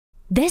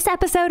This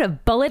episode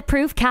of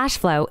Bulletproof Cash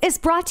Flow is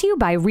brought to you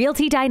by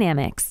Realty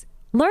Dynamics.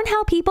 Learn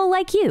how people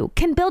like you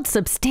can build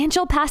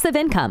substantial passive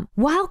income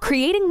while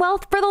creating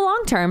wealth for the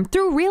long term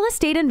through real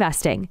estate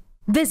investing.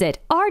 Visit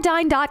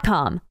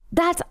rdyne.com.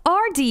 That's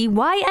RDYNE.com.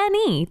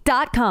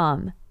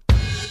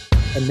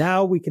 And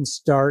now we can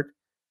start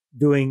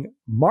doing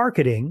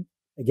marketing.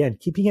 Again,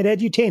 keeping it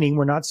edutaining.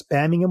 We're not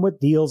spamming them with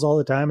deals all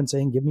the time and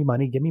saying, give me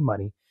money, give me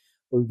money.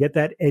 But we get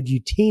that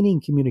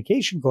edutaining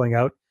communication going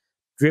out.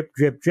 Drip,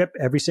 drip, drip.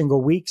 Every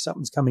single week,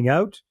 something's coming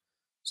out.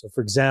 So,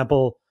 for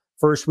example,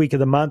 first week of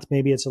the month,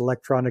 maybe it's an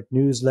electronic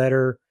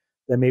newsletter.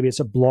 Then maybe it's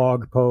a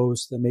blog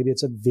post. Then maybe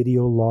it's a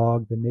video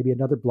log. Then maybe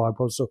another blog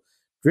post. So,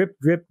 drip,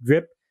 drip,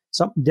 drip.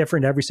 Something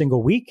different every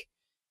single week.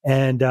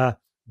 And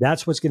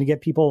that's what's going to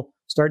get people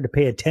starting to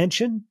pay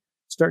attention,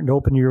 starting to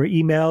open your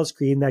emails,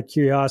 creating that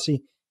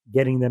curiosity,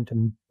 getting them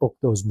to book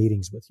those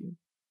meetings with you.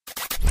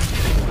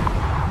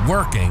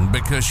 Working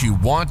because you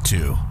want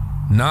to,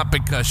 not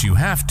because you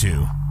have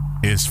to,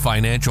 is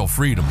financial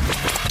freedom.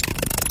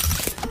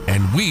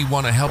 And we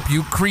want to help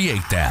you create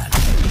that.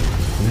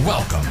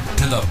 Welcome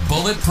to the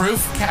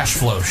Bulletproof Cash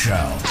Flow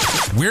Show.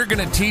 We're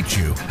going to teach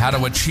you how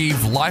to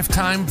achieve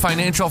lifetime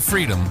financial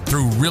freedom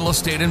through real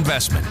estate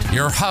investment.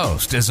 Your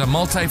host is a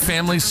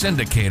multifamily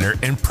syndicator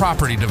and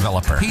property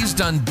developer. He's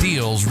done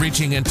deals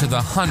reaching into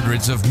the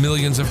hundreds of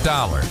millions of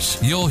dollars.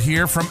 You'll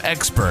hear from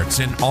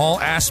experts in all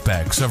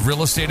aspects of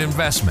real estate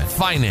investment,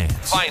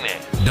 finance,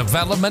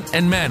 development,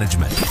 and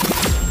management.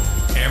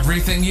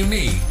 Everything you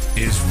need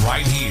is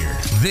right here.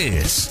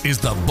 This is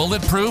the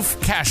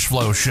Bulletproof Cash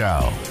Flow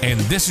Show. And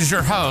this is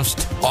your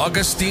host,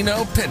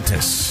 Augustino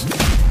Pintus.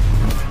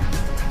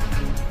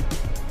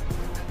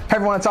 Hey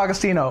everyone, it's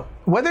Augustino.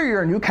 Whether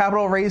you're a new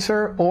capital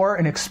raiser or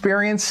an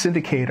experienced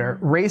syndicator,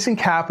 raising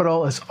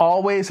capital is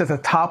always at the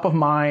top of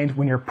mind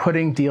when you're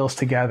putting deals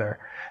together.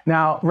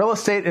 Now, real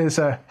estate is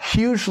a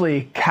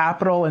hugely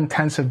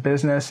capital-intensive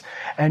business,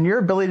 and your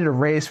ability to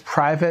raise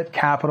private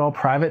capital,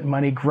 private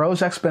money grows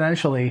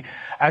exponentially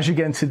as you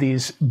get into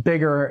these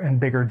bigger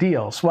and bigger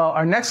deals. Well,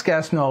 our next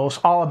guest knows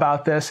all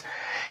about this.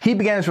 He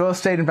began his real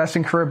estate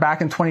investing career back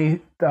in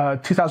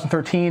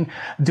 2013,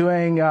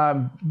 doing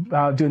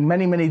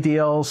many, many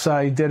deals.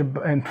 He did,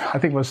 and I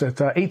think it was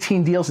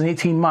 18 deals in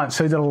 18 months.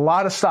 So he did a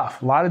lot of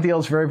stuff, a lot of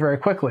deals very, very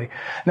quickly.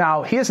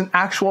 Now, he is an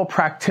actual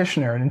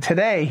practitioner, and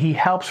today he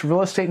helps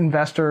real estate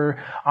investor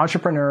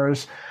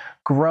entrepreneurs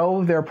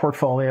grow their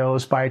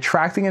portfolios by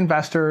attracting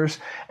investors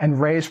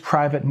and raise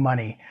private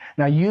money.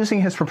 Now,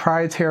 using his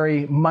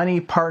proprietary money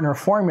partner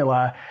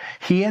formula,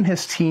 he and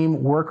his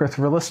team work with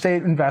real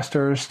estate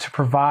investors to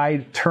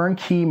provide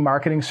turnkey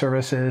marketing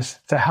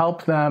services to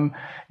help them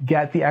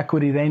get the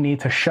equity they need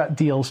to shut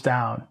deals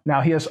down.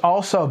 Now, he is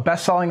also a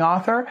best-selling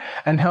author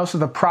and host of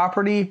the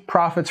Property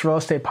Profits Real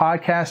Estate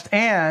Podcast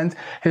and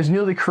his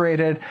newly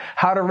created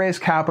How to Raise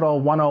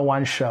Capital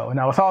 101 show.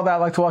 Now, with all that, I'd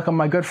like to welcome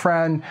my good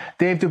friend,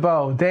 Dave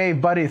Dubeau.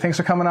 Dave, buddy, thanks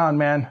for coming on,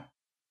 man.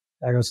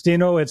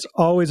 Agostino, it's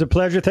always a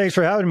pleasure. Thanks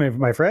for having me,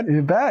 my friend.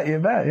 You bet.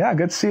 Yeah,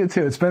 good to see you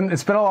too. It's been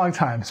a long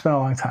time.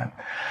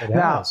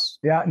 Now,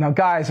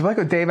 guys, if you like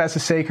what Dave has to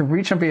say, you can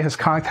reach him via his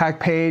contact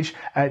page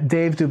at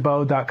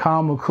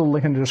davedubeau.com. We'll include a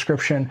link in the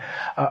description.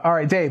 All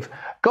right, Dave,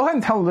 go ahead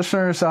and tell the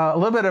listeners a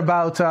little bit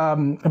about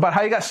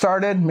how you got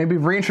started. Maybe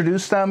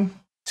reintroduce them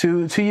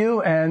to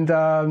you and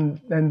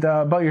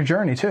about your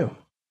journey too.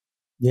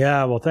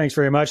 Yeah, well, thanks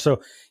very much.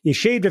 So you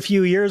shaved a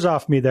few years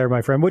off me there,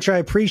 my friend, which I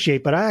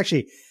appreciate. But I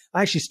actually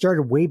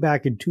started way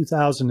back in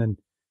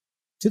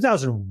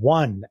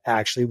 2001,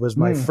 actually, was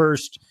my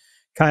first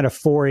kind of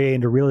foray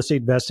into real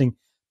estate investing.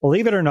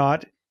 Believe it or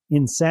not,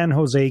 in San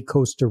Jose,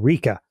 Costa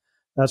Rica.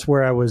 That's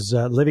where I was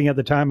living at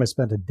the time. I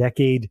spent a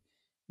decade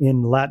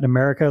in Latin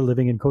America,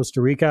 living in Costa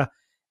Rica,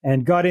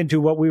 and got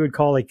into what we would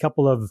call a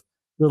couple of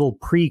little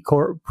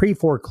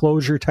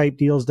pre-foreclosure type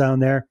deals down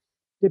there.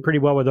 Did pretty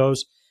well with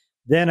those.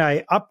 Then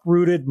I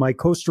uprooted my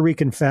Costa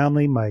Rican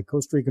family, my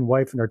Costa Rican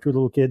wife and our two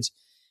little kids,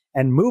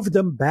 and moved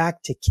them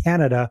back to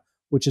Canada,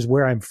 which is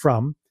where I'm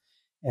from.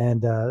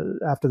 And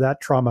after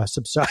that, trauma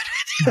subsided.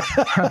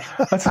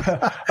 that's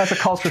a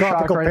culture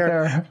shock right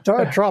there.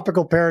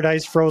 Tropical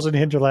paradise, frozen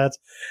hinterlands.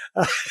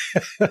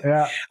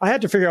 Yeah. I had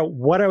to figure out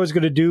what I was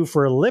going to do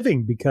for a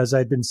living because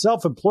I'd been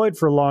self-employed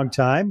for a long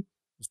time.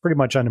 I was pretty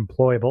much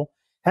unemployable.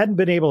 Hadn't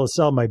been able to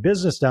sell my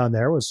business down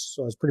there.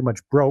 So I was pretty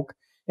much broke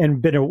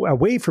and been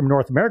away from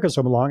North America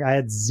so long. I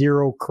had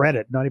zero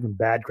credit, not even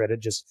bad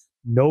credit, just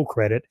no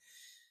credit.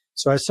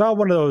 So I saw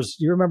one of those,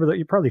 you remember that?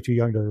 You're probably too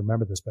young to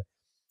remember this, but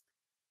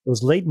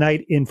those late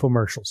night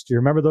infomercials. Do you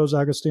remember those,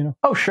 Agostino?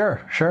 Oh,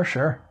 sure.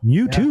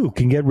 You too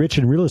can get rich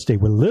in real estate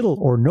with little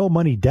or no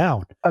money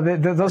down.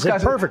 Those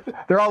guys, perfect.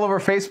 They're all over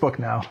Facebook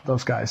now,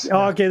 those guys.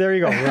 Oh, okay, there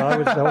you go.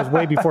 Well, that was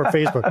way before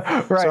Facebook.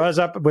 Right. So I was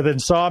up with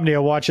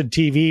insomnia watching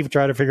TV,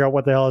 trying to figure out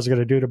what the hell I was going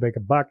to do to make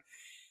a buck.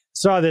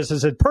 Saw this and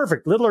said,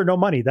 perfect, little or no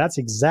money. That's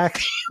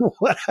exactly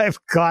what I've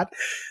got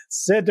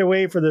sent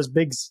away for this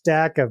big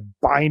stack of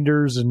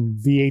binders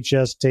and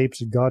VHS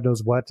tapes and God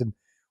knows what, and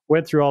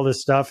went through all this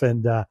stuff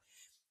and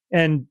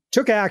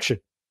took action.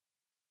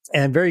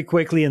 And very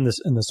quickly in the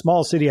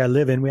small city I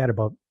live in, we had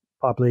about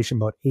population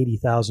about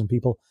 80,000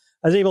 people.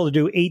 I was able to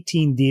do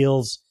 18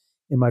 deals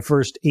in my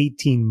first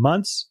 18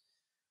 months,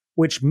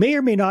 which may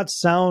or may not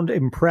sound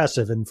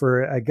impressive. And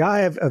for a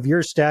guy of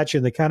your stature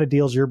and the kind of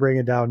deals you're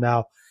bringing down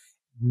now,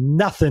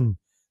 nothing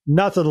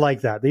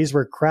like that. These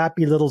were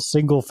crappy little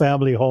single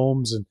family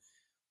homes and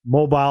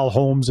mobile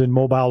homes and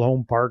mobile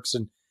home parks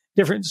and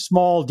different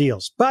small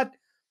deals, but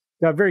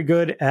got very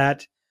good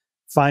at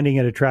finding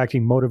and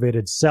attracting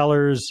motivated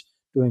sellers,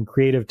 doing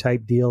creative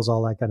type deals,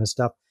 all that kind of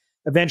stuff.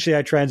 Eventually,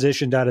 I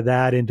transitioned out of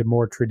that into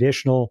more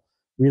traditional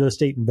real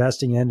estate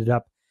investing, ended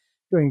up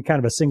doing kind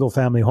of a single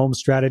family home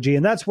strategy.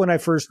 And that's when I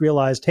first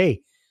realized, hey,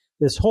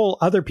 this whole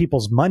other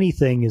people's money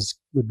thing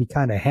would be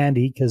kind of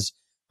handy, because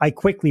I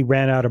quickly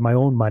ran out of my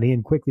own money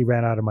and quickly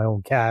ran out of my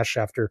own cash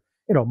after,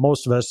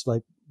 most of us,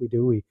 like we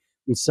do, we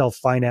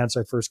self-finance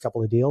our first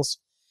couple of deals.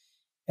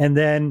 And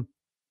then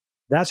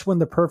that's when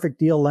the perfect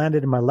deal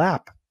landed in my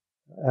lap.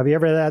 Have you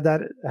ever had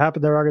that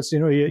happen there,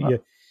 Augustino?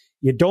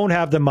 You don't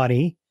have the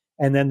money,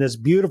 and then this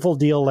beautiful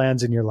deal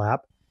lands in your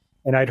lap.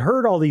 And I'd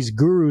heard all these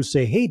gurus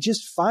say, hey,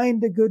 just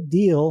find a good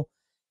deal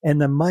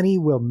and the money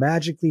will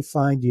magically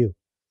find you.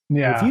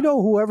 Yeah. If you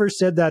know whoever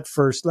said that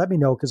first, let me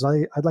know, because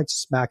I'd like to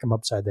smack him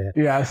upside the head.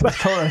 Yeah,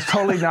 it's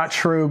totally not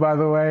true, by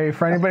the way.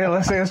 For anybody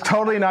listening, it's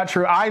totally not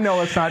true. I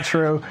know it's not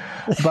true,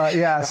 but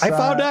yes. I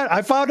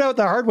found out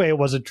the hard way it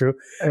wasn't true.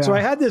 Yeah. So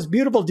I had this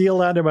beautiful deal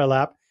land in my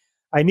lap.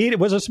 It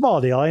was a small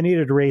deal. I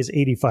needed to raise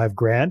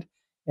 $85,000,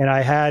 and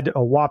I had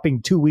a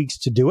whopping 2 weeks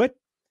to do it.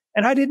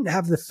 And I didn't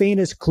have the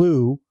faintest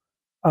clue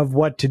of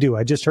what to do.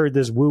 I just heard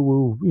this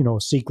woo-woo,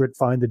 secret,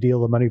 find the deal,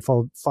 the money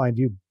find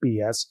you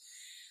BS.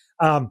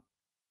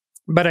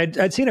 But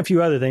I'd seen a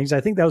few other things.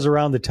 I think that was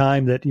around the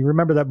time that, you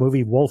remember that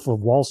movie Wolf of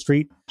Wall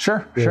Street?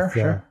 Sure.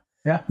 Yeah.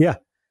 Yeah.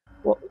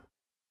 Well,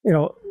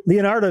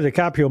 Leonardo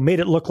DiCaprio made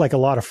it look like a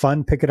lot of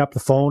fun, picking up the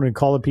phone and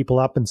calling people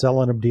up and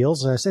selling them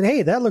deals. And I said,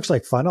 hey, that looks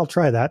like fun. I'll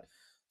try that.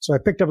 So I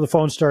picked up the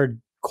phone,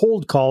 started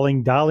cold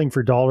calling, dialing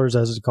for dollars,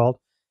 as it's called.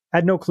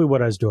 Had no clue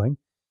what I was doing,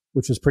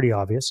 which was pretty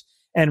obvious,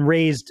 and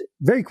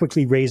very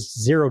quickly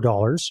raised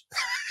 $0.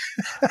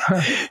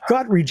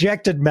 Got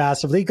rejected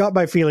massively, got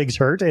my feelings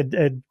hurt,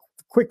 and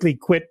quickly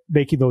quit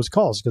making those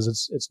calls because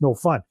it's no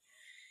fun.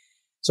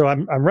 So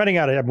I'm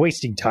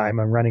wasting time.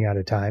 I'm running out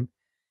of time,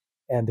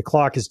 and the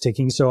clock is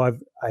ticking. So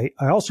I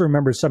also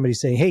remember somebody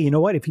saying, hey, you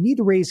know what? If you need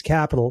to raise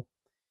capital,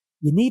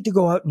 you need to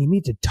go out and you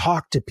need to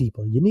talk to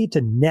people. You need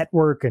to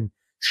network and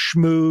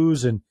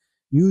schmooze and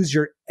use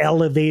your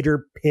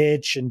elevator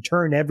pitch and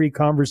turn every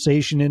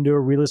conversation into a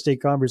real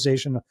estate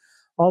conversation.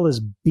 All this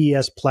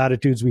BS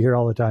platitudes we hear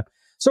all the time.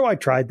 So I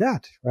tried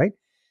that, right?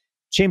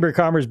 Chamber of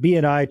Commerce,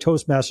 BNI,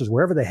 Toastmasters,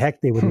 wherever the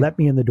heck they would let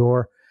me in the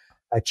door.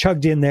 I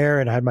chugged in there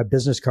and I had my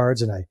business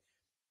cards and I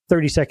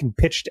 30-second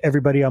pitched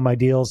everybody on my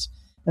deals.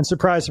 And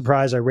surprise,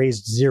 surprise, I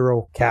raised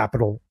zero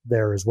capital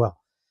there as well.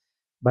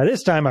 By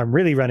this time, I'm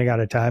really running out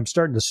of time,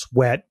 starting to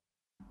sweat.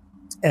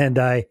 And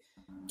I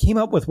came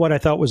up with what I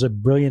thought was a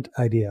brilliant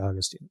idea,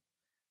 Augustine.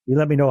 You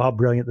let me know how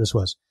brilliant this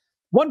was.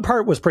 One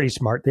part was pretty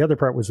smart. The other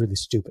part was really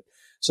stupid.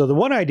 So the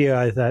one idea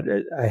I thought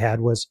I had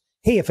was,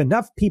 hey, if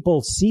enough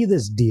people see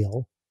this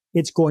deal,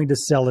 it's going to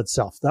sell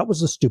itself. That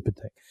was the stupid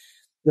thing.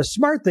 The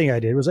smart thing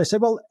I did was I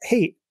said, well,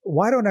 hey,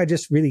 why don't I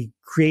just really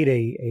create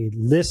a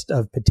list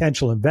of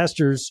potential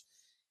investors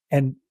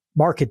and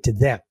market to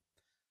them?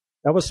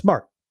 That was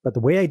smart. But the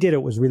way I did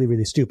it was really,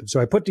 really stupid. So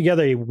I put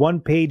together a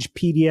one-page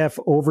PDF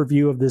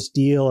overview of this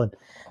deal and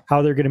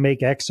how they're going to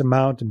make X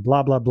amount and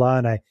blah, blah, blah.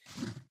 And I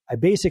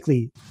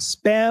basically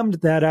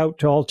spammed that out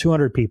to all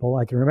 200 people.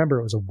 I can remember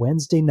it was a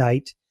Wednesday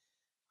night.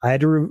 I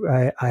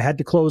had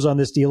to close on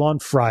this deal on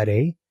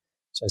Friday.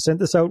 So I sent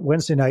this out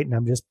Wednesday night, and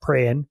I'm just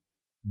praying,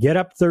 get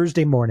up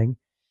Thursday morning.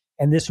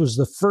 And this was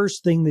the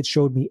first thing that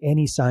showed me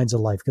any signs of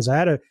life, because I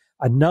had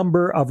a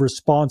number of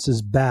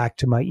responses back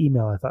to my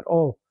email. I thought,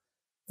 oh,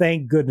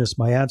 thank goodness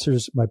my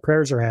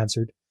prayers are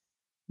answered.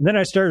 And then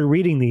I started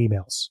reading the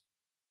emails.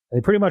 They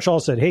pretty much all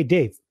said, hey,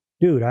 Dave,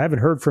 dude, I haven't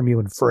heard from you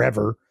in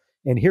forever.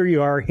 And here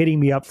you are hitting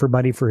me up for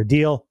money for a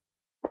deal.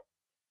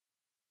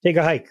 Take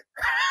a hike.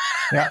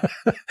 Yeah.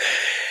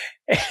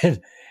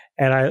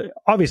 And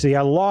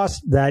I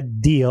lost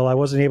that deal. I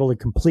wasn't able to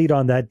complete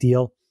on that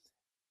deal.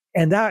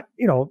 And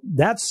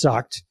that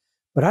sucked.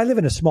 But I live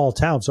in a small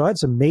town, so I had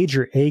some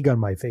major egg on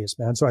my face,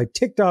 man. So I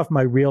ticked off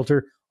my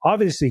realtor,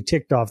 obviously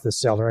ticked off the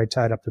seller. I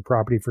tied up the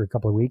property for a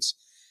couple of weeks.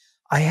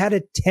 I had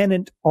a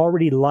tenant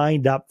already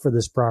lined up for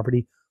this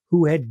property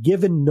who had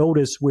given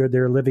notice where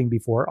they're living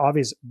before.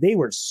 Obviously, they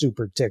were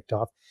super ticked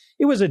off.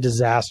 It was a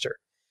disaster.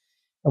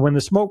 And when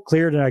the smoke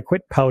cleared and I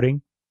quit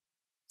pouting,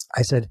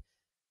 I said,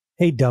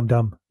 hey,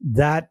 dum-dum,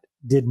 that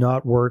did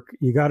not work.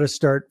 You got to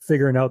start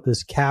figuring out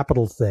this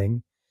capital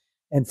thing.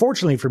 And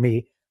fortunately for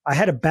me, I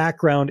had a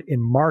background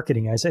in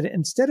marketing. I said,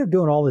 instead of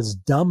doing all this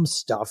dumb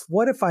stuff,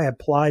 what if I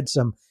applied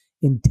some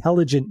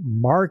intelligent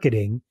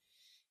marketing?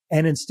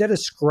 And instead of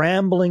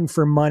scrambling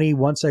for money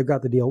once I've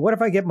got the deal, what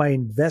if I get my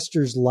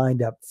investors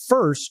lined up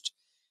first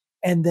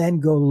and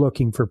then go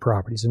looking for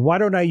properties? And why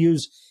don't I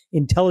use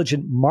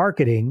intelligent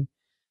marketing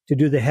to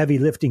do the heavy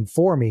lifting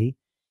for me.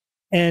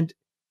 And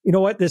you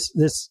know what? This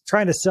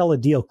trying to sell a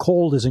deal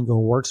cold isn't going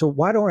to work. So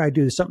why don't I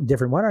do something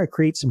different? Why don't I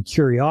create some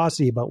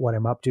curiosity about what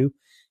I'm up to,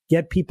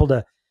 get people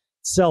to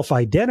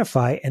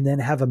self-identify, and then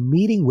have a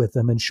meeting with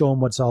them and show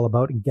them what's all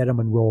about and get them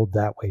enrolled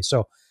that way.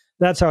 So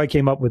that's how I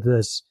came up with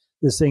this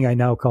thing I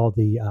now call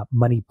the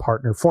money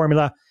partner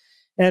formula.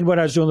 And when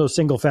I was doing those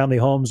single family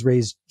homes,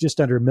 raised just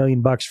under $1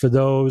 million for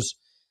those.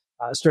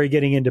 Started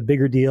getting into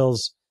bigger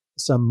deals,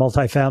 some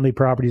multifamily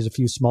properties, a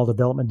few small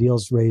development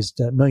deals, raised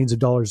millions of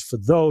dollars for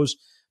those.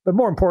 But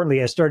more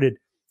importantly, I started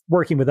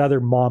working with other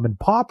mom and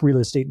pop real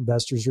estate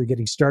investors who are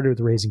getting started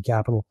with raising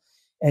capital.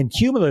 And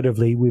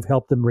cumulatively, we've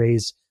helped them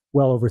raise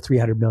well over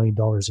 $300 million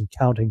and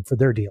counting for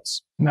their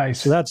deals.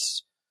 Nice. So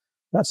that's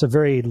a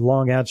very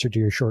long answer to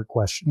your short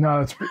question.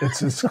 No,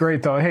 it's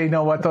great though. Hey, you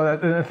know what though?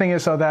 The thing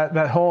is though,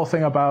 that whole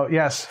thing about,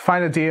 yes,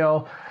 find a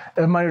deal,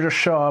 the money will just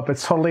show up.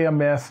 It's totally a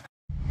myth.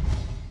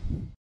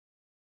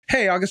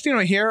 Hey,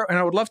 Augustino here, and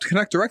I would love to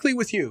connect directly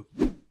with you.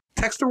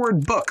 Text the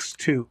word books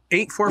to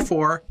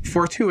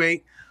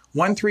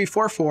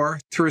 844-428-1344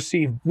 to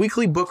receive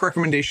weekly book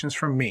recommendations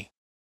from me.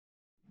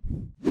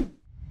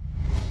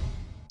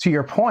 To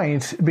your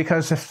point,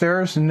 because if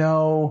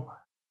you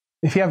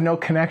have no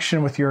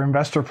connection with your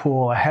investor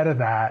pool ahead of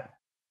that,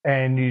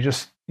 and you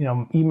just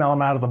email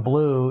them out of the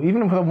blue,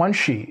 even with a one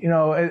sheet,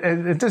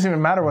 it doesn't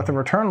even matter what the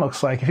return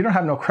looks like. If you don't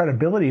have no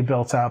credibility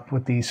built up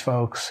with these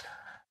folks,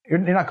 you're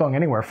not going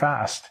anywhere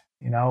fast.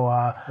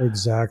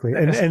 Exactly.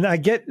 And I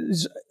get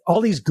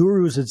all these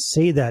gurus that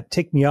say that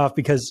tick me off,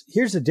 because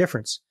here's the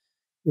difference.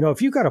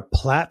 If you've got a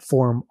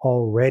platform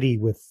already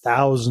with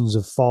thousands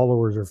of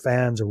followers or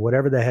fans or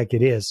whatever the heck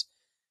it is,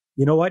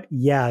 you know what?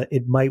 Yeah,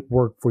 it might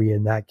work for you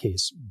in that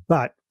case.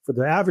 But for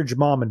the average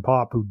mom and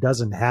pop who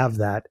doesn't have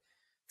that,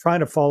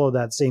 trying to follow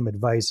that same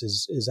advice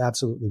is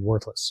absolutely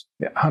worthless.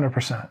 Yeah,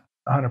 100%.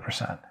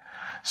 100%.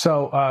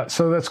 So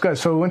that's good.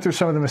 So we went through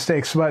some of the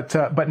mistakes,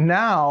 but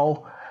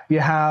now you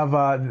have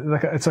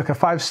it's like a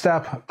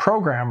 5-step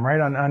program,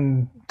 right?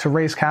 On to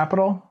raise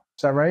capital.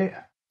 Is that right?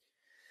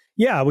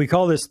 Yeah, we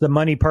call this the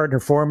money partner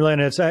formula,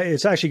 and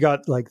it's actually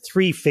got like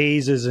 3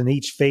 phases, and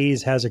each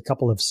phase has a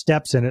couple of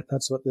steps in it.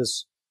 That's what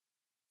this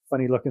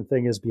funny looking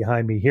thing is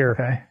behind me here.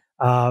 Okay.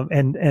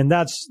 And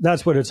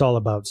that's what it's all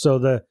about.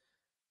 So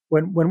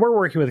when we're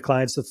working with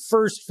clients, the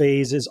first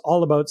phase is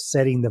all about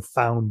setting the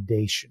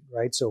foundation,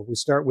 right? So we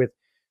start with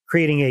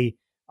creating a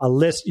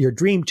list, your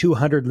dream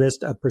 200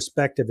 list of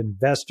prospective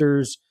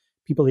investors,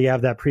 people you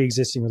have that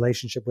pre-existing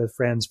relationship with,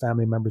 friends,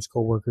 family members,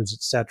 coworkers,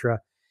 etc.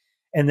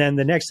 And then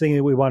the next thing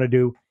that we want to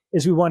do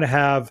is we want to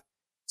have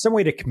some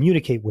way to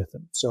communicate with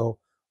them. So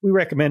we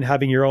recommend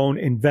having your own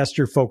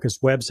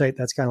investor-focused website.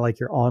 That's kind of like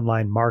your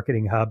online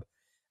marketing hub.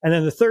 And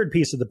then the third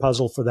piece of the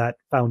puzzle for that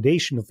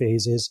foundational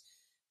phase is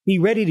be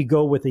ready to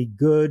go with a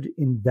good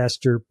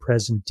investor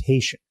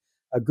presentation,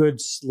 a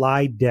good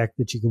slide deck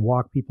that you can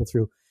walk people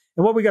through.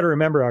 And what we got to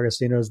remember,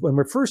 Augustino, is when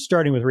we're first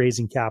starting with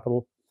raising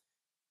capital,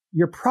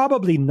 you're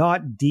probably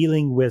not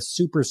dealing with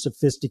super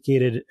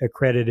sophisticated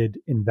accredited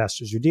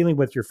investors. You're dealing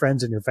with your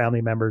friends and your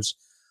family members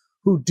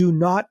who do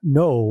not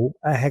know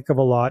a heck of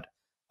a lot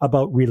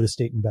about real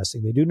estate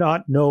investing. They do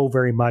not know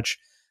very much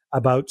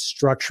about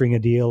structuring a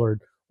deal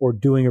or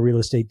doing a real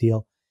estate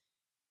deal.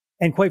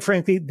 And quite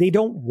frankly, they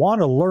don't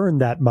want to learn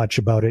that much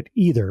about it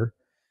either.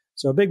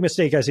 So a big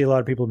mistake I see a lot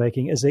of people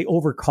making is they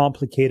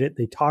overcomplicate it.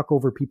 They talk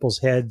over people's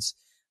heads.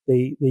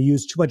 They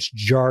use too much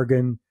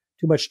jargon,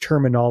 too much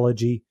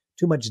terminology,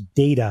 too much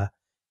data,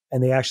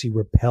 and they actually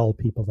repel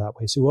people that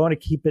way. So we want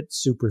to keep it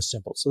super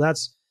simple. So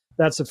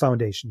that's the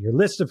foundation. Your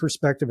list of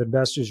prospective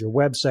investors, your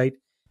website,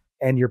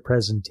 and your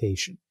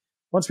presentation.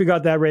 Once we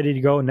got that ready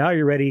to go, now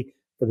you're ready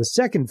for the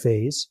second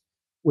phase,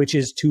 which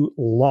is to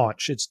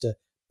launch. It's to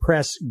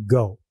press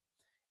go.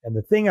 And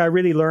the thing I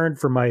really learned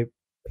from my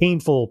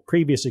painful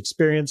previous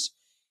experience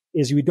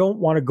is we don't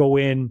want to go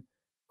in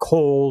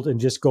cold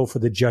and just go for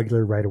the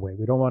jugular right away.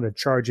 We don't want to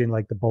charge in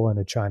like the bull in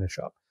a china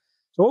shop.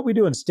 So what we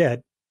do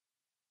instead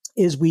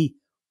is we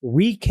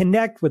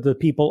reconnect with the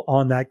people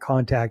on that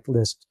contact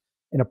list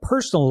in a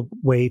personal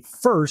way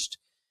first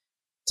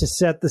to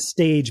set the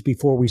stage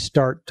before we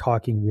start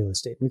talking real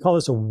estate. We call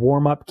this a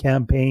warm-up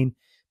campaign.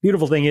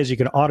 Beautiful thing is you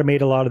can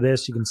automate a lot of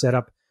this. You can set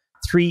up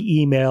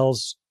 3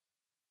 emails,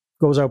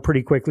 goes out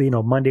pretty quickly,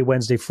 Monday,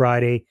 Wednesday,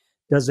 Friday,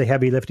 does the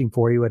heavy lifting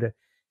for you.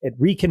 It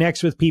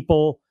reconnects with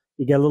people.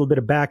 You get a little bit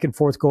of back and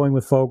forth going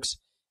with folks.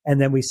 And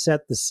then we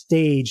set the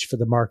stage for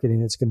the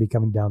marketing that's going to be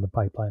coming down the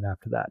pipeline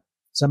after that.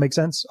 Does that make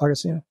sense,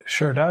 Augustino?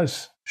 Sure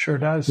does. Sure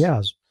does.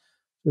 Yeah.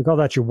 We call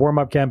that your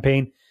warm-up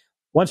campaign.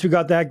 Once we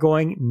got that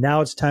going,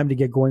 now it's time to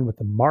get going with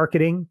the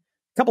marketing.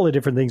 A couple of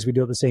different things we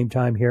do at the same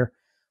time here.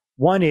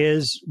 One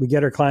is we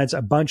get our clients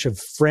a bunch of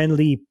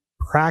friendly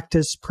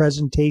practice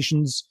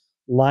presentations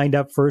lined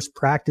up first,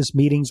 practice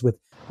meetings with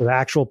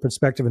actual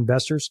prospective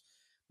investors.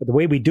 But the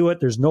way we do it,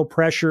 there's no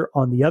pressure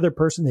on the other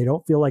person. They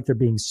don't feel like they're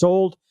being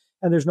sold,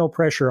 and there's no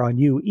pressure on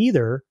you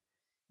either.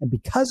 And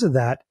because of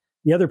that,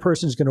 the other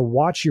person is going to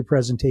watch your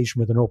presentation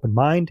with an open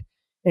mind.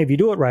 And if you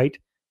do it right,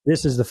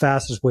 this is the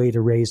fastest way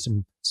to raise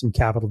some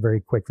capital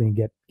very quickly and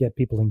get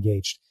people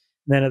engaged.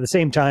 And then at the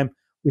same time,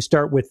 we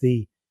start with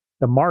the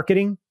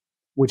marketing,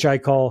 which I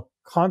call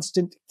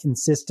constant,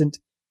 consistent,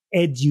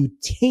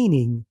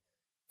 edutaining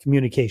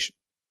communication.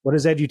 What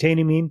does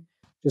edutaining mean?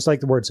 Just like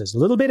the word says, a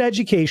little bit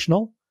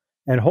educational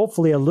and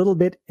hopefully a little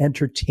bit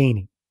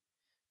entertaining.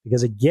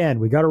 Because again,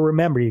 we got to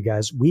remember, you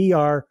guys, we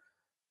are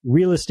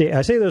real estate.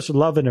 I say this with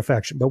love and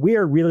affection, but we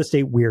are real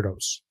estate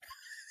weirdos.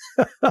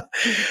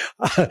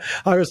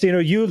 Agostino,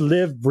 you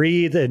live,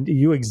 breathe, and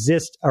you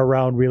exist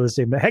around real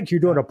estate. Heck, you're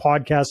doing a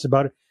podcast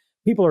about it.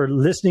 People are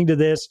listening to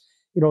this.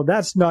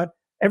 That's not,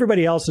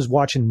 everybody else is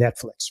watching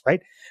Netflix,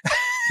 right?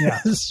 Yeah.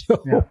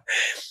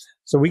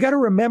 So we got to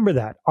remember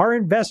that. Our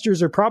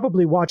investors are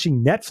probably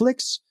watching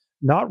Netflix,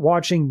 not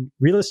watching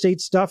real estate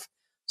stuff.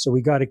 So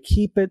we got to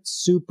keep it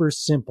super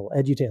simple.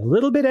 Educate, a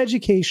little bit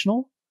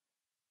educational,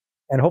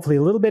 and hopefully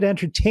a little bit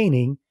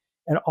entertaining,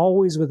 and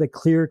always with a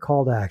clear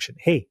call to action.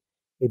 Hey,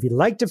 if you'd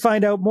like to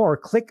find out more,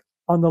 click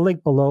on the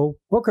link below,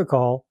 book a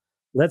call.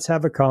 Let's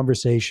have a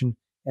conversation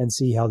and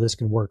see how this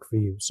can work for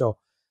you. So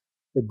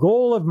the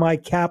goal of my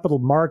capital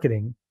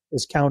marketing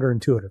is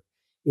counterintuitive.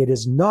 It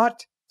is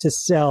not to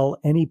sell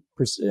any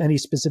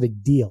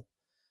specific deal.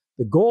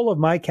 The goal of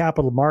my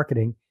capital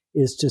marketing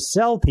is to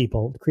sell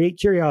people, create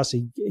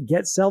curiosity,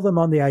 sell them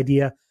on the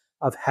idea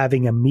of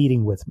having a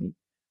meeting with me.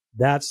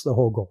 That's the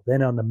whole goal.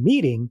 Then on the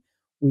meeting,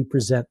 we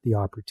present the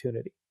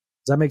opportunity.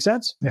 Does that make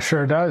sense? It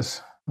sure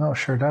does. No, it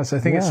sure does. I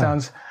think it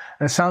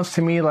sounds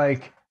to me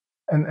like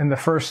in the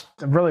first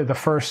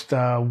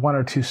 1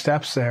 or 2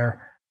 steps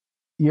there,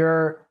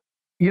 you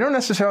don't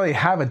necessarily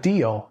have a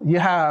deal. You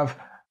have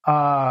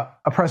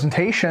a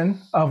presentation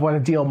of what a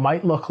deal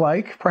might look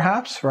like,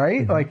 perhaps,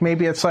 right? Mm-hmm. Like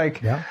maybe it's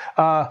like,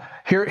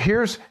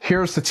 here's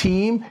the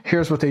team,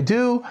 here's what they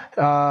do,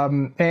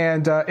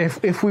 and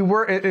if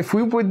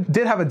we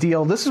did have a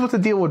deal, this is what the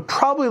deal would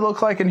probably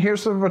look like, and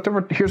here's what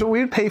we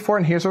would pay for,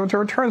 and here's what the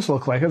returns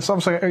look like. It's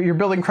almost like you're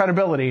building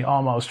credibility,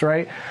 almost,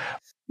 right?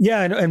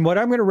 Yeah, and what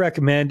I'm going to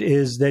recommend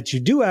is that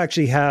you do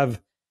actually have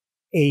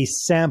a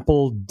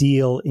sample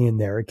deal in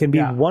there. It can be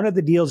one of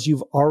the deals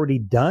you've already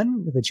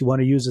done that you want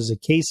to use as a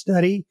case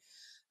study.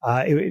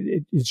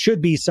 It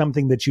should be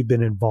something that you've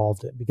been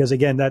involved in, because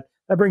again, that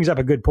brings up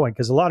a good point,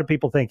 because a lot of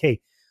people think, hey,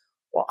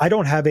 well, I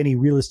don't have any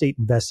real estate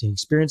investing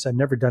experience. I've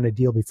never done a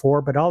deal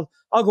before, but I'll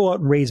go out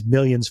and raise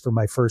millions for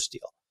my first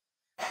deal.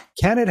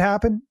 Can it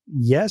happen?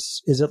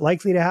 Yes. Is it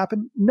likely to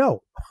happen?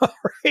 No.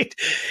 Right?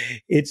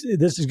 This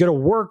is going to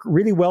work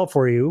really well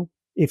for you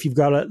if you've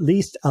got at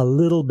least a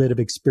little bit of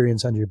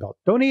experience under your belt.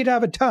 Don't need to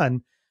have a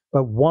ton,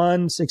 but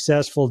one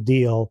successful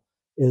deal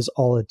is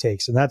all it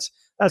takes. And that's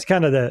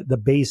kind of the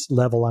base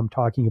level I'm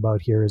talking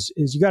about here is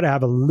you got to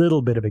have a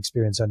little bit of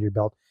experience under your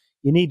belt.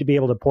 You need to be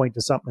able to point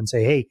to something and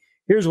say, hey,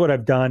 here's what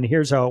I've done.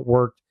 Here's how it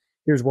worked.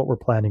 Here's what we're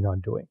planning on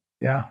doing.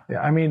 Yeah.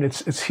 I mean,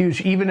 it's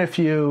huge. Even if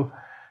you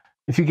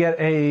get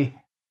an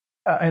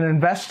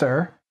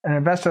investor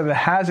that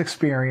has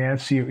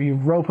experience, you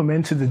rope them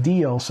into the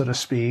deal, so to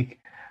speak.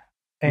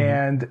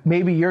 And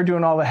maybe you're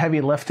doing all the heavy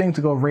lifting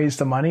to go raise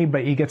the money,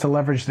 but you get to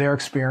leverage their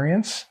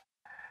experience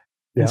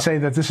and say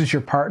that this is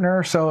your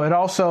partner. So it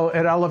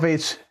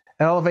elevates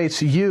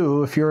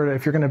you if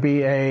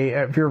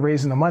you're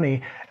raising the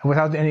money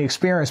without any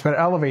experience, but it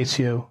elevates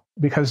you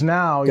because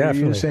now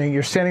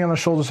you're standing on the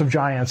shoulders of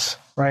giants,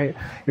 right?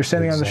 You're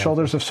standing on the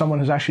shoulders of someone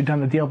who's actually done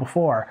the deal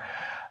before.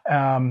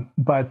 I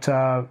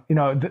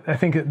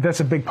think that's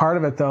a big part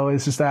of it, though,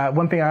 is that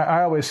one thing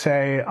I always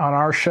say on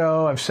our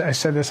show, I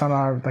said this on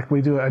I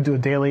do a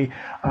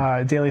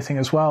daily thing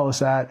as well, is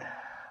that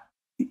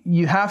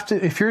you have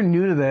to, if you're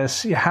new to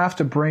this, you have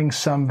to bring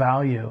some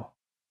value,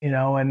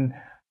 and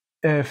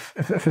if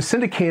a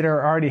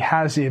syndicator already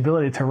has the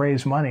ability to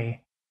raise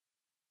money,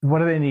 what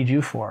do they need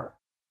you for?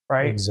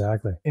 Right?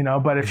 Exactly.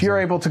 But if you're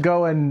able to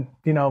go and,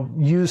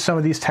 use some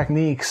of these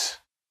techniques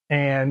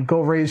and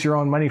go raise your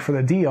own money for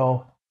the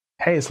deal,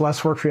 hey, it's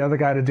less work for the other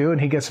guy to do,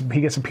 and he gets a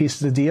piece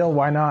of the deal.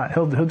 Why not?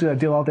 He'll do that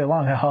deal all day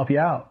long. He'll help you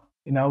out,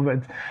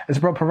 but it's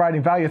about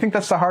providing value. I think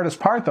that's the hardest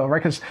part, though,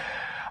 right? Because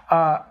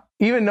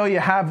even though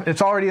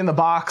it's already in the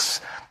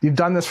box, you've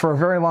done this for a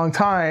very long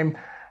time,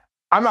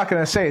 I'm not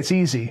going to say it's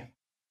easy.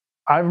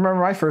 I remember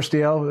my first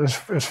deal. It was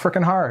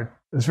freaking hard.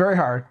 It was very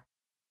hard,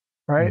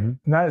 right?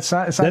 Mm-hmm. It's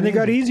not then they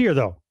got easier,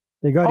 though.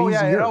 They got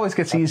easier. Yeah, it always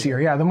gets easier.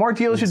 Yeah, the more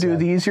deals you do,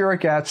 the easier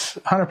it gets,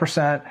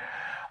 100%.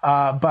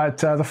 But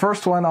the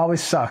first one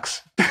always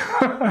sucks.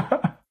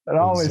 It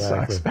always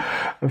sucks.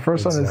 The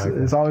first one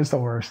is always the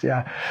worst.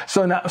 Yeah.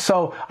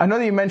 So I know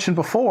that you mentioned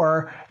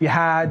before you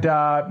had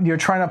you're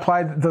trying to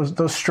apply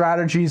those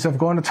strategies of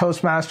going to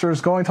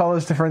Toastmasters, going to all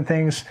those different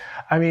things.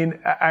 I mean,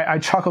 I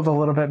chuckled a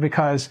little bit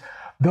because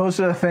those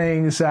are the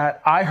things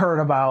that I heard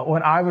about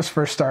when I was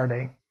first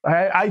starting.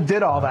 I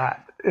did all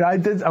that.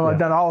 I've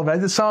done all of it. I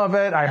did some of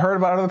it. I heard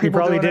about other people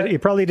doing it. You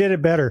probably did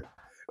it better.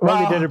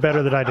 Well, did it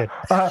better than I did.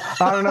 I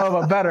don't know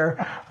about better,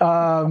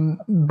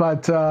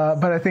 but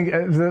I think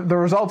the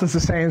result is the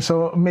same,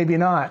 so maybe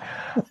not.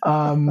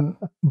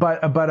 But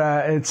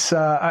it's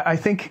I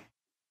think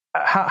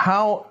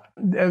how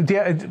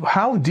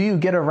How do you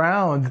get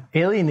around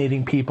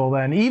alienating people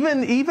then?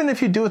 Even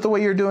if you do it the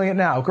way you're doing it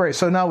now, great.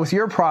 So now with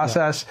your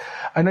process,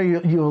 I know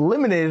you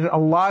eliminated a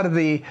lot of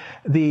the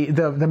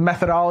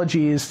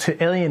methodologies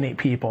to alienate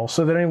people.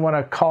 So they don't want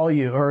to call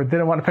you, or they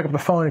don't want to pick up the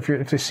phone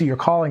if they see you're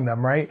calling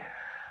them, right?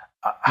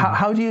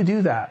 How do you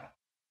do that?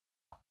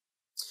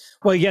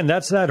 Well, again,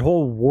 that's that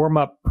whole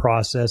warm-up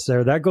process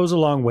there. That goes a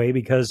long way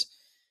because,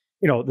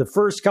 the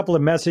first couple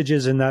of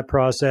messages in that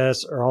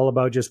process are all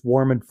about just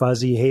warm and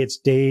fuzzy. Hey, it's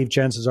Dave.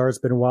 Chances are it's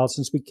been a while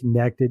since we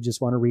connected.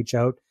 Just want to reach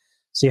out,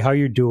 see how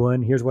you're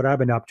doing. Here's what I've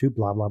been up to,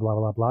 blah, blah, blah,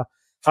 blah, blah.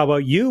 How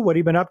about you? What have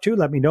you been up to?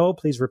 Let me know.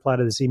 Please reply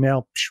to this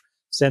email.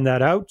 Send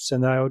that out.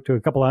 Send that out to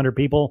a couple hundred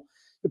people.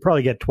 You'll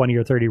probably get 20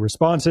 or 30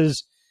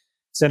 responses.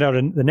 Send out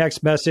the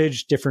next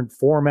message, different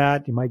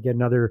format. You might get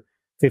another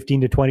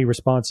 15 to 20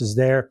 responses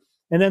there.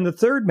 And then the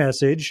third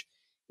message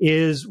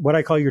is what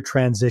I call your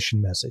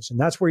transition message. And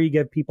that's where you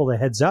give people the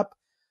heads up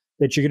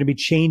that you're going to be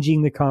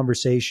changing the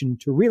conversation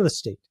to real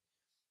estate.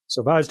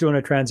 So if I was doing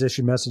a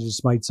transition message,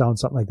 this might sound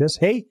something like this.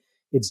 Hey,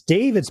 it's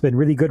Dave. It's been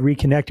really good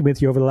reconnecting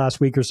with you over the last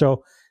week or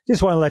so.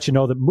 Just want to let you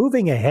know that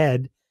moving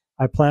ahead,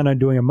 I plan on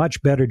doing a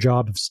much better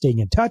job of staying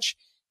in touch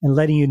and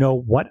letting you know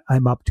what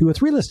I'm up to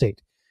with real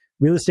estate.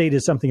 Real estate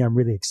is something I'm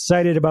really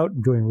excited about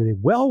and doing really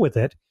well with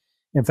it.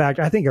 In fact,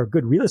 I think our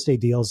good real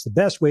estate deal is the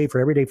best way for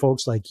everyday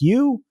folks like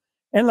you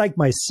and like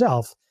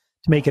myself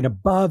to make an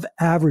above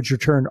average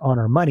return on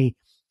our money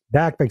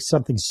backed by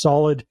something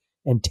solid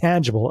and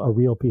tangible, a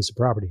real piece of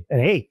property.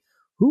 And hey,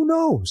 who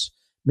knows?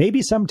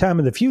 Maybe sometime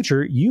in the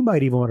future, you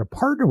might even want to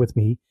partner with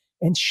me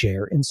and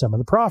share in some of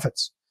the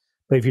profits.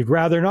 But if you'd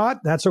rather not,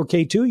 that's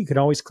okay too. You can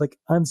always click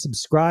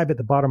unsubscribe at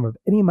the bottom of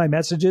any of my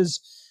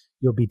messages.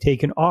 You'll be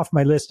taken off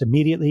my list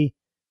immediately.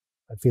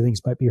 My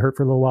feelings might be hurt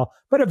for a little while,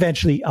 but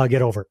eventually I'll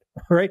get over it.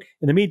 All right.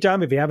 In the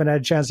meantime, if you haven't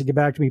had a chance to get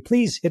back to me,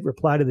 please hit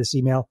reply to this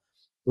email.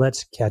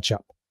 Let's catch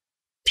up.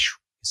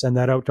 Send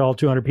that out to all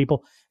 200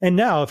 people. And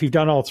now, if you've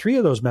done all three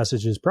of those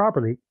messages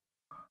properly,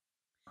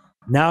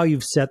 now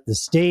you've set the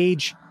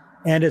stage,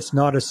 and it's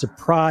not a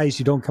surprise.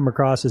 You don't come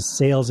across as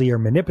salesy or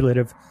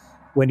manipulative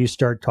when you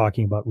start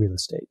talking about real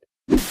estate.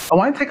 I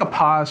want to take a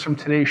pause from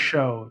today's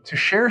show to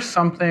share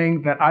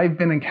something that I've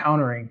been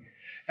encountering.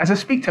 As I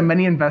speak to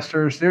many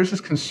investors, there's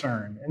this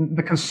concern, and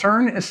the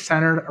concern is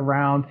centered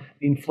around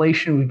the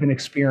inflation we've been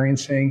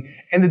experiencing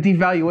and the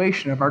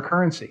devaluation of our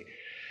currency.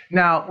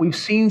 Now, we've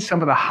seen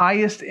some of the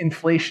highest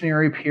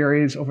inflationary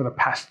periods over the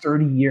past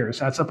 30 years.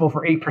 That's up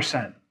over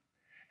 8%.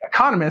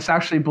 Economists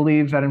actually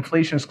believe that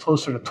inflation is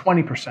closer to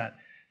 20%.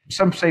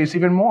 Some say it's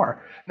even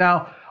more.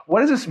 Now, what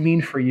does this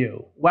mean for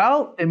you?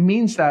 Well, it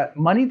means that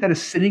money that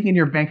is sitting in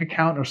your bank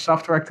account or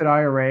self-directed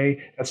IRA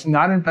that's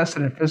not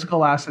invested in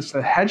physical assets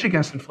that hedge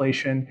against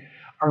inflation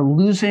are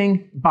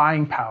losing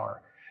buying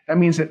power. That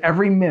means that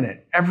every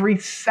minute, every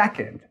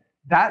second,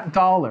 that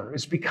dollar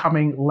is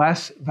becoming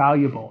less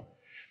valuable.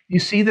 You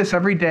see this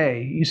every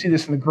day. You see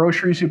this in the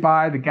groceries you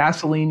buy, the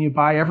gasoline you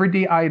buy,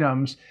 everyday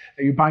items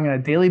that you're buying on a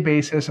daily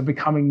basis are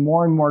becoming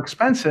more and more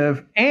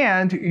expensive,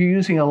 and you're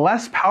using a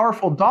less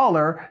powerful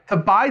dollar to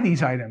buy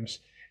these items,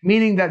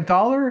 meaning that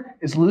dollar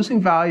is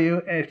losing value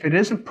if it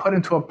isn't put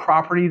into a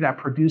property that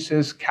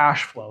produces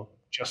cash flow,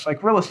 just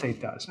like real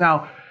estate does.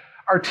 Now,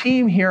 our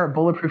team here at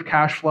Bulletproof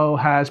Cashflow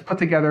has put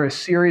together a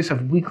series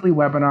of weekly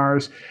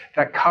webinars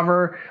that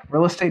cover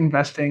real estate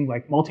investing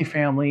like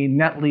multifamily,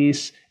 net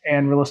lease,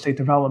 and real estate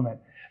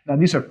development. Now,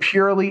 these are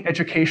purely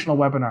educational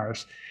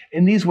webinars.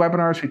 In these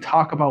webinars, we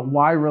talk about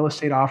why real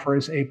estate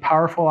offers a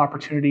powerful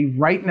opportunity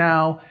right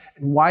now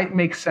and why it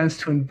makes sense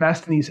to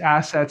invest in these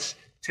assets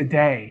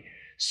today.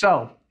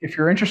 So if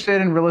you're interested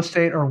in real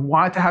estate or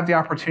want to have the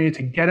opportunity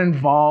to get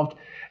involved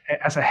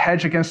as a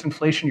hedge against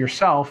inflation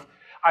yourself,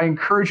 I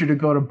encourage you to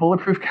go to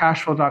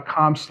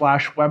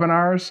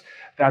bulletproofcashflow.com/webinars.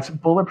 That's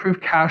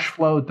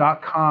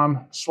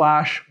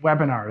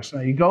bulletproofcashflow.com/webinars.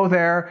 Now you go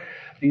there,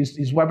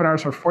 these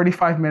webinars are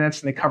 45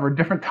 minutes and they cover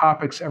different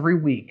topics every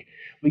week.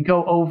 We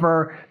go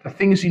over the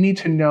things you need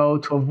to know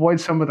to avoid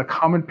some of the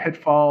common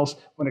pitfalls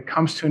when it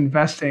comes to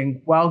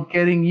investing while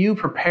getting you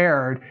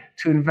prepared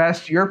to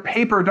invest your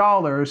paper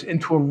dollars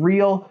into a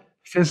real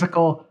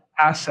physical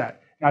asset.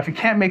 Now, if you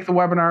can't make the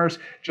webinars,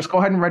 just go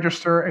ahead and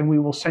register and we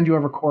will send you a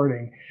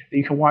recording that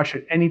you can watch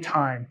at any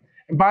time.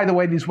 And by the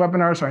way, these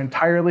webinars are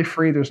entirely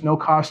free. There's no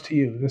cost to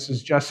you. This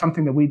is just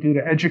something that we do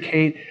to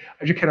educate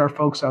our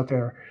folks out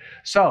there.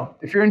 So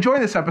if you're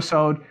enjoying this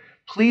episode,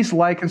 please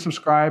like and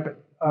subscribe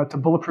to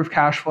Bulletproof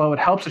Cashflow. It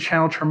helps the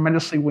channel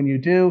tremendously when you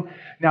do.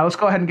 Now let's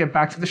go ahead and get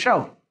back to the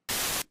show.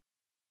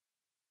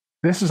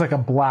 This is like a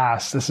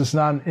blast. This is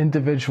not an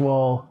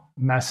individual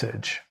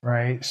message,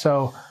 right?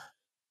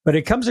 But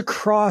it comes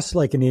across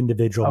like an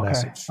individual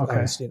message.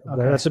 Okay.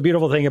 That's the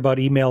beautiful thing about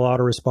email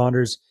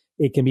autoresponders.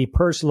 It can be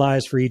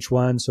personalized for each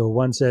one. So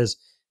one says,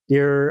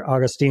 Dear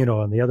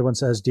Agostino, and the other one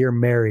says, Dear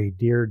Mary,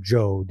 Dear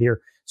Joe, Dear.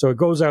 So it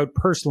goes out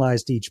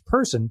personalized to each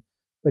person,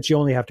 but you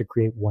only have to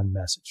create one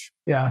message.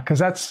 Yeah, because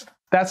that's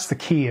the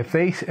key. If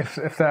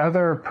the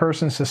other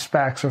person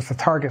suspects, or if the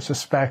target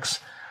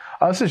suspects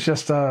oh, this is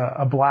just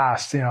a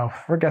blast,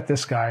 forget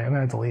this guy, I'm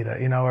going to delete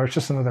it, or it's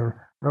just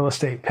another real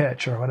estate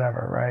pitch or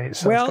whatever, right?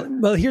 So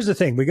well, here's the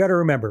thing. We got to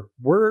remember,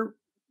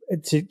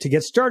 to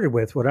get started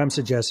with, what I'm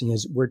suggesting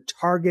is we're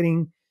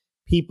targeting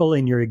people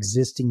in your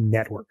existing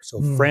network.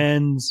 So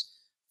friends,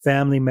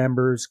 family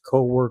members,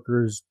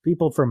 coworkers,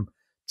 people from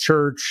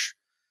church,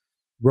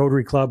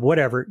 Rotary Club,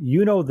 whatever,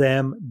 you know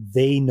them,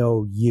 they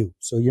know you.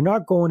 So you're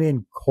not going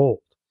in cold,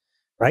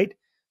 right?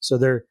 So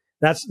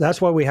that's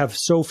why we have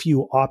so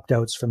few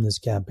opt-outs from this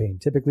campaign.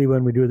 Typically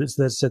when we do this,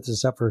 let's set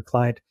this up for a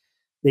client,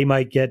 they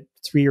might get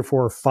 3 or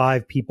 4 or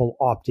 5 people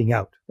opting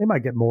out. They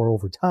might get more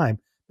over time,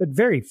 but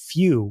very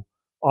few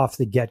off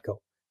the get-go.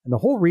 And the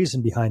whole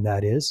reason behind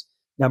that is,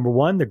 number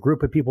one, the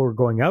group of people we're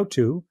going out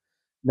to.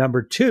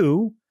 Number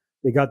two,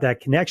 they got that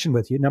connection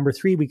with you. Number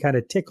three, we kind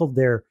of tickled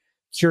their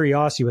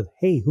curiosity with,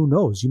 hey, who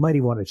knows? You might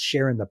even want to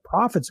share in the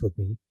profits with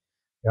me,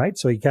 right?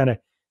 So you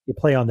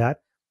play on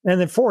that.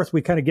 And then fourth,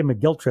 we kind of give them a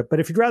guilt trip. But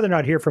if you'd rather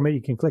not hear from it,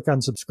 you can click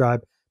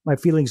unsubscribe. My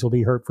feelings will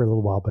be hurt for a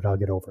little while, but I'll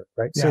get over it,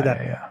 right? Say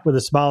that with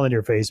a smile on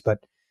your face, but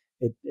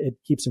it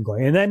keeps them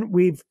going. And then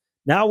we've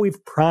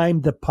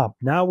primed the pump.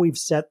 Now we've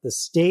set the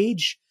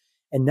stage,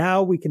 and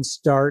now we can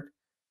start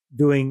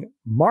doing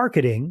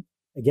marketing.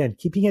 Again,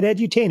 keeping it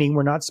edutaining.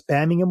 We're not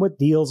spamming them with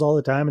deals all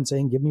the time and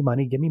saying, give me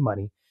money, give me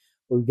money.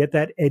 But we get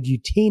that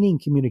edutaining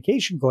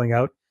communication going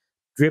out,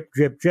 drip,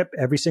 drip, drip.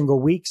 Every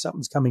single week,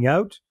 something's coming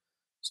out.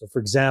 So for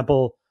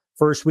example,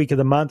 first week of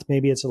the month,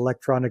 maybe it's an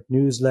electronic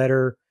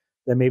newsletter,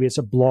 then maybe it's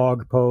a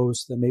blog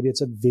post, then maybe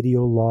it's a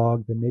video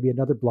log, then maybe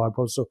another blog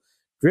post. So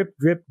drip,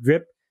 drip,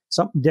 drip,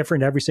 something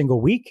different every single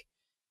week.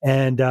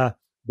 And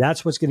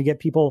that's what's going to get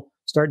people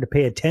starting to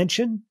pay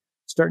attention,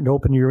 starting to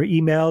open your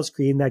emails,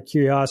 creating that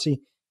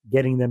curiosity,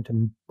 getting them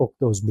to book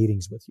those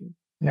meetings with you.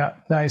 Yeah,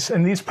 nice.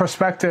 And these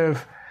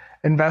prospective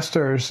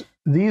investors,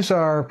 these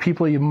are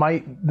people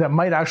that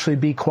might actually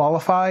be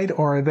qualified,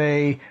 or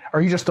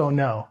you just don't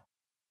know?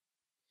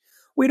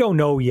 We don't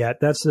know yet.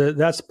 That's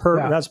part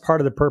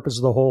of the purpose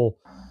of the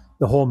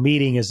whole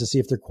meeting, is to see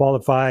if they're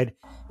qualified,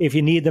 if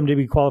you need them to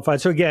be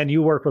qualified. So again,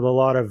 you work with a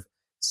lot of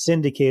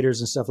syndicators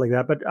and stuff like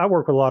that, but I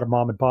work with a lot of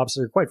mom and pops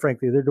that are, quite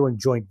frankly, they're doing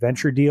joint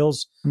venture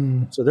deals.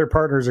 So their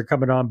partners are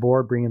coming on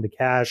board, bringing the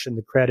cash and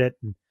the credit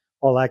and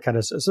all that kind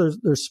of stuff. So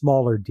there's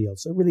smaller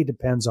deals. So it really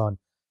depends on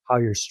how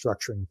you're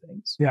structuring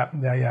things. Yeah.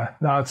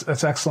 No,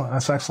 that's excellent.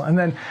 That's excellent.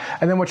 And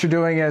then what you're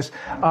doing is,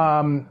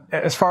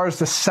 as far as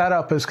the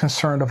setup is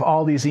concerned of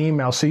all these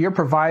emails, so you're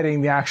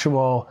providing the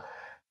actual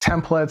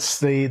templates,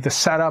 the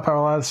setup, or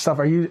a lot of stuff.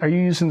 Are you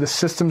using the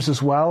systems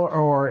as well,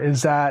 or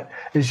is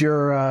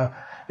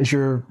your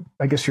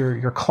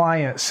your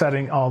client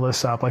setting all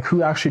this up? Like,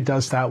 who actually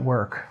does that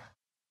work?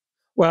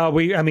 Well,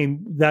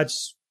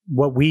 that's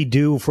what we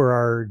do for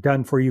our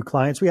done for you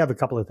clients. We have a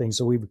couple of things.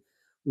 So we've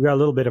got a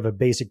little bit of a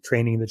basic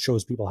training that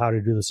shows people how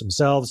to do this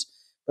themselves.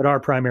 But our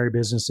primary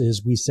business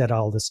is we set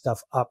all this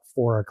stuff up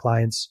for our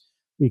clients.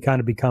 We kind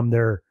of become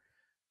their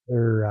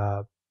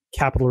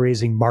capital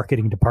raising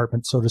marketing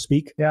department, so to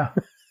speak. Yeah.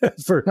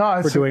 for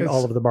doing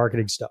all of the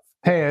marketing stuff.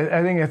 Hey,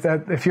 I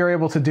think if you're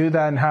able to do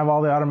that and have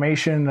all the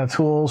automation, the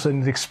tools,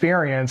 and the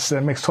experience,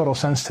 that makes total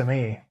sense to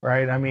me,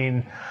 right? I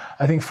mean,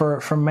 I think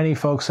for many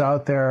folks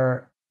out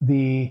there,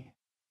 the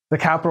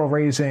capital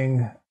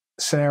raising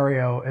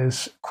scenario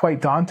is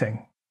quite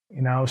daunting,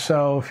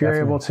 So if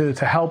you're able to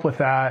help with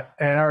that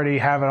and already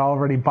have it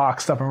already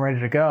boxed up and ready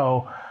to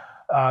go,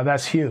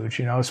 that's huge,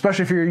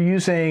 especially if you're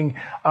using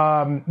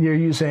the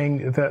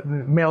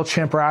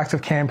MailChimp or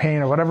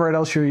ActiveCampaign or whatever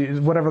else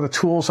whatever the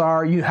tools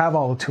are. You have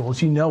all the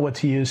tools. You know what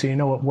to use. And you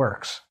know what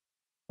works,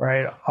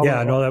 right?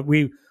 I know that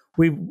we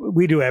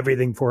do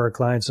everything for our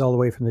clients, all the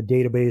way from the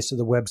database to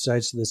the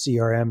websites to the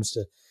CRMs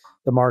to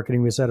the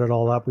marketing. We set it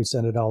all up. We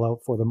send it all out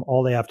for them.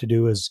 All they have to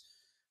do is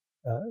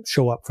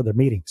show up for their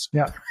meetings.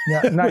 Yeah,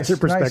 nice. With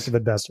their prospective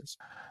investors.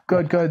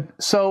 Good.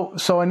 So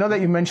I know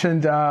that you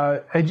mentioned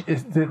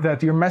that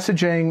your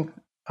messaging,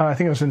 I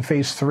think it was in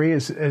phase 3,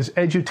 is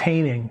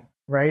edutaining,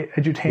 right?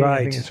 Edutaining, right.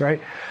 I think it's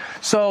right.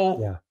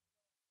 So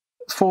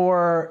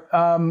for,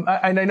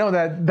 and I know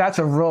that that's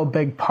a real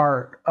big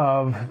part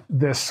of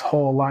this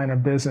whole line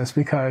of business,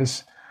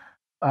 because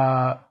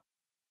if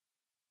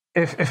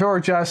it were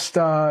just,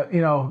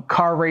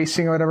 car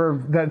racing or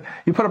whatever, that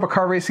you put up a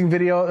car racing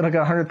video and it'll get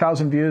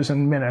 100,000 views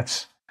in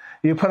minutes.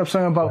 You put up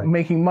something about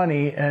making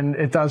money and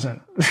it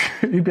doesn't.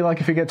 You'd be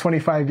like if you get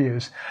 25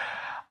 views.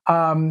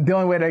 The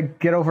only way to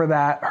get over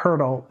that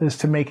hurdle is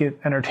to make it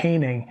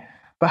entertaining.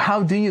 But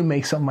how do you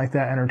make something like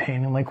that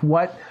entertaining? Like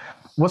what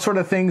sort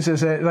of things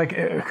is it? Like,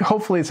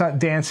 hopefully it's not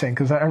dancing,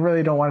 because I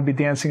really don't want to be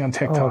dancing on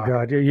TikTok. Oh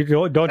God, don't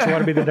you want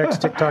to be the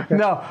next TikTok guy?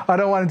 No, I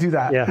don't want to do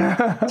that.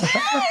 Yeah.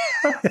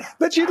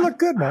 But you'd look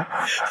good, man.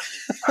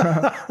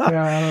 Yeah,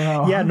 I don't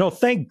know. Yeah, no,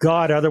 thank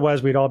God.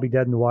 Otherwise, we'd all be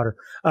dead in the water.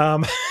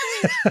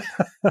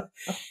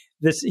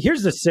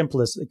 Here's the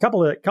simplest. A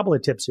couple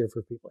of tips here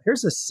for people.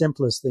 Here's the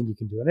simplest thing you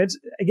can do, and it's,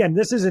 again,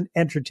 this isn't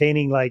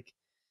entertaining like,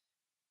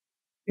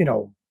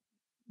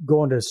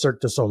 going to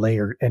Cirque du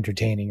Soleil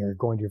entertaining or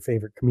going to your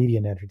favorite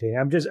comedian entertaining.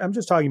 I'm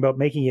just talking about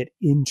making it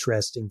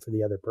interesting for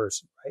the other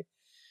person, right?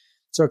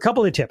 So a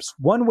couple of tips.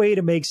 One way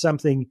to make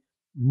something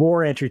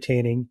more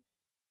entertaining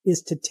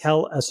is to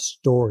tell a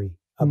story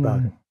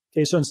about it.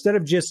 Okay, so instead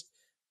of just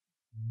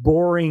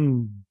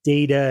boring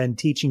data and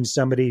teaching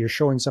somebody or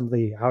showing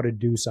somebody how to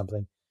do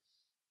something,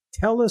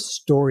 tell a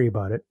story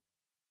about it,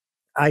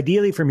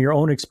 ideally from your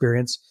own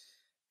experience,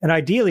 and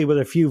ideally with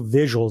a few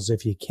visuals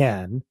if you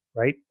can,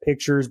 right?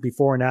 Pictures,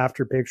 before and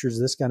after pictures,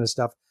 this kind of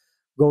stuff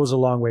goes a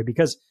long way,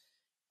 because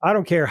I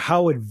don't care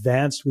how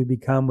advanced we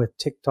become with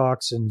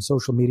TikToks and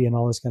social media and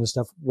all this kind of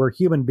stuff. We're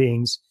human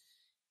beings,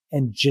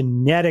 and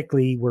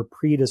genetically we're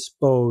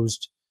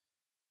predisposed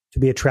to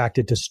be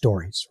attracted to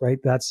stories, right?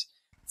 That's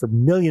for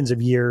millions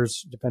of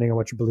years, depending on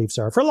what your beliefs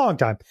are, for a long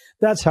time.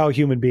 That's how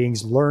human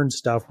beings learn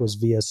stuff, was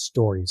via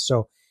stories.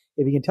 So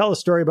if you can tell a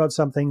story about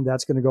something,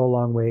 that's going to go a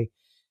long way.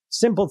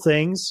 Simple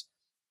things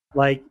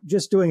like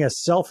just doing a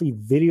selfie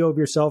video of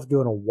yourself,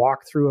 doing a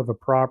walkthrough of a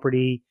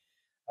property.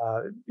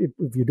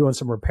 If you're doing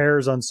some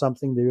repairs on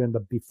something, they're doing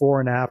the before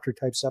and after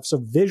type stuff. So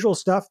visual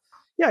stuff,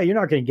 yeah, you're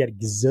not going to get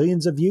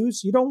gazillions of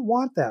views. You don't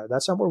want that.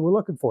 That's not what we're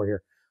looking for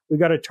here. We've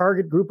got a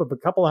target group of a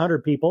couple of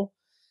hundred people.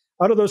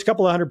 Out of those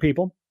couple of hundred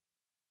people,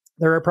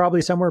 there are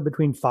probably somewhere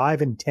between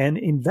 5 and 10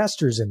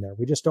 investors in there.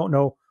 We just don't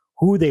know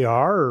who they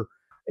are or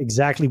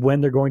exactly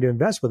when they're going to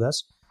invest with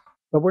us.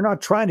 But we're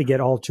not trying to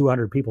get all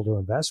 200 people to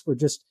invest. We're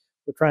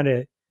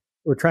trying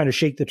to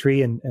shake the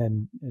tree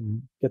and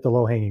get the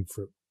low hanging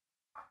fruit.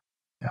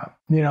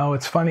 Yeah,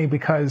 it's funny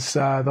because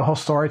the whole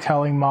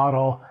storytelling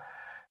model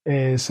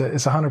is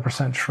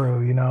 100%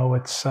 true.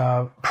 It's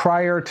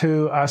prior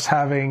to us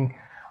having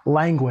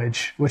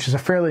language, which is a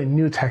fairly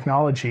new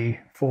technology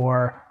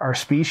for our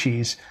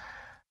species.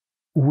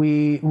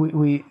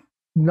 We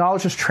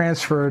knowledge is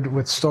transferred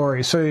with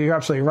stories. So you're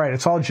absolutely right.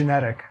 It's all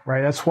genetic,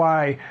 right? That's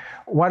why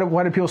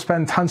do people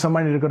spend tons of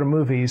money to go to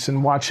movies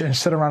and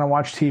sit around and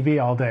watch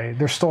TV all day?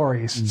 They're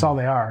stories. It's all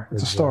they are.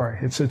 It's a story.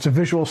 It's a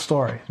visual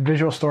story,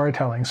 visual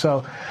storytelling.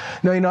 So,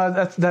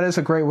 that is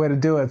a great way to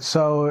do it.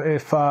 So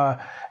if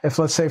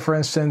let's say, for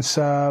instance,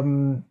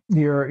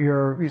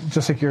 you're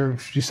just like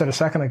you said a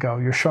second ago,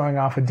 you're showing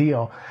off a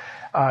deal.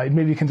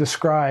 Maybe you can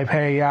describe,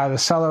 hey, yeah, the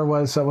seller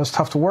was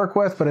tough to work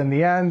with, but in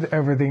the end,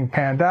 everything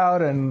panned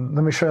out. And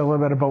let me show you a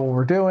little bit about what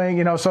we're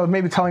doing. So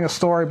maybe telling a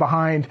story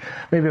behind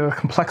maybe the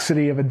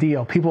complexity of a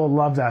deal. People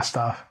love that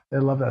stuff. They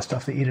love that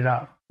stuff. They eat it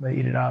up.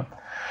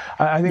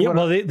 I think.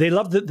 Yeah, they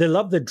love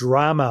the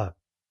drama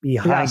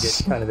behind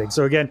it, kind of thing.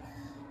 So again,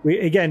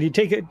 you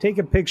take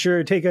a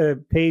picture, take a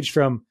page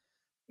from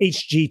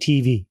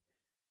HGTV.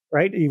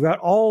 Right? You've got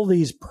all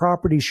these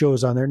property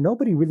shows on there.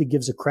 Nobody really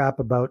gives a crap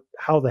about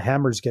how the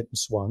hammer's getting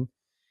swung.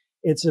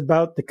 It's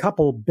about the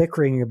couple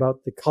bickering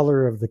about the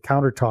color of the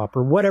countertop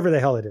or whatever the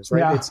hell it is,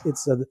 right?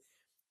 Yeah.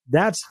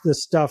 That's the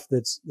stuff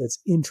that's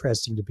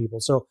interesting to people.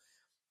 So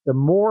the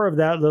more of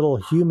that little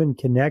human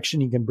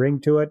connection you can bring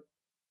to it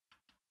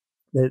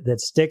that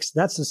sticks,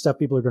 that's the stuff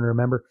people are going to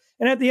remember.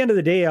 And at the end of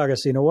the day,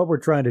 August, what we're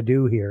trying to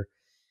do here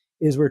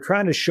is we're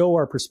trying to show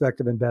our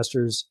prospective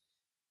investors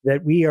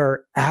that we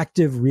are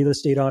active real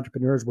estate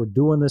entrepreneurs. We're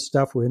doing this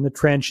stuff. We're in the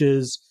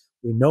trenches.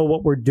 We know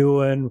what we're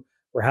doing.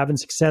 We're having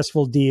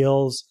successful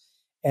deals.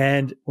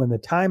 And when the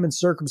time and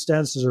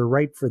circumstances are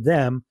right for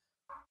them,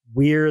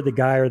 we're the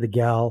guy or the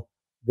gal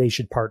they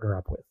should partner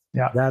up with.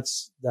 Yeah.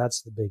 That's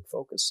the big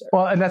focus there.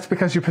 Well, and that's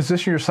because you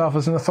position yourself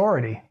as an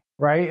authority,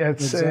 right?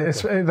 It's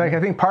like,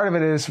 I think part of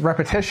it is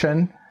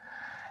repetition.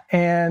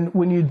 And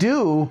when you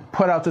do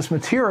put out this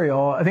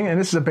material, I think, and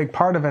this is a big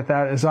part of it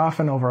that is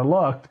often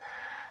overlooked,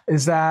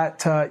 is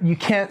that you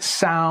can't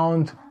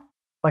sound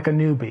like a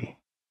newbie.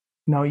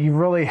 You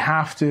really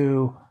have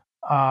to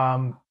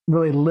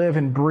really live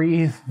and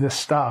breathe this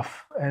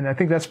stuff. And I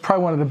think that's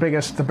probably one of the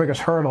biggest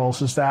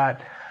hurdles is that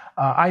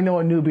I know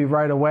a newbie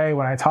right away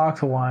when I talk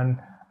to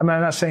one. I mean,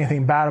 I'm not saying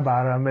anything bad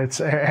about them. It's,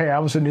 hey, I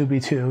was a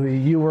newbie too.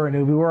 You were a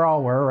newbie. We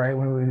all were, right?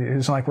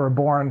 It's like we're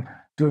born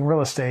doing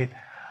real estate.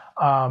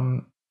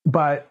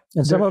 But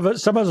some of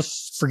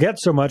us forget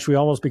so much we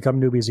almost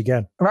become newbies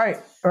again. Right.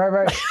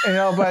 But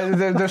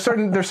there's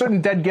certain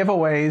dead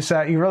giveaways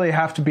that you really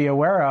have to be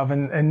aware of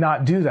and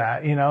not do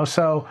that.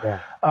 So, yeah.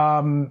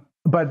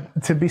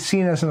 But to be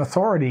seen as an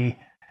authority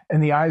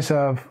in the eyes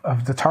of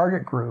the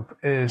target group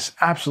is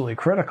absolutely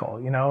critical.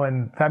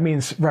 And that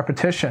means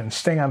repetition,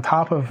 staying on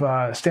top of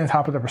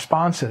the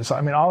responses.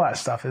 I mean, all that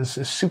stuff is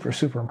super,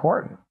 super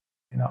important.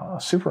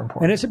 Super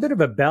important. And it's a bit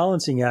of a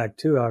balancing act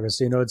too, August.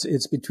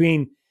 It's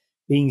between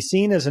being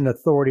seen as an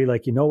authority,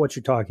 like what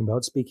you're talking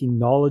about, speaking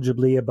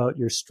knowledgeably about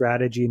your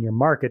strategy and your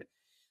market,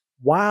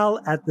 while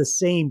at the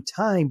same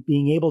time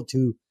being able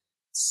to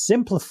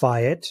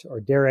simplify it, or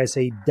dare I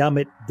say, dumb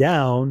it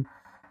down,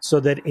 so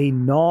that a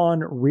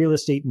non-real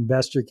estate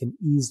investor can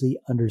easily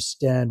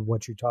understand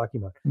what you're talking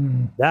about.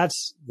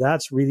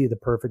 That's really the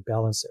perfect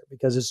balance there,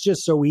 because it's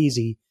just so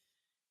easy.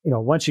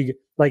 Once you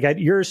like at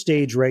your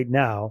stage right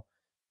now,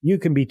 you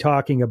can be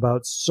talking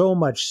about so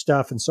much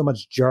stuff and so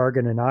much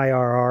jargon and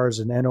IRRs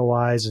and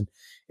NOIs and,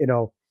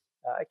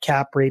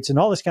 cap rates and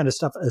all this kind of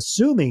stuff,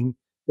 assuming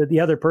that the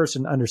other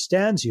person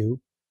understands you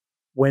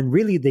when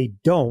really they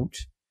don't.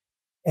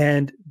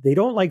 And they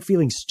don't like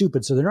feeling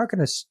stupid. So they're not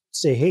going to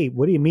say, hey,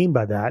 what do you mean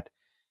by that?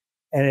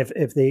 And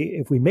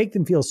if we make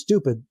them feel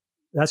stupid,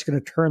 that's going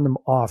to turn them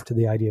off to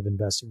the idea of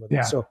investing with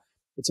us. So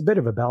it's a bit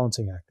of a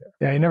balancing act there.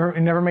 Yeah, you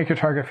never make your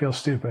target feel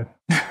stupid.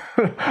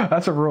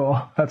 That's a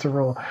rule. That's a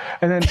rule.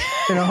 And then,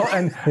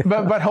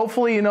 but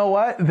hopefully, you know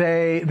what?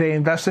 They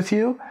invest with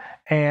you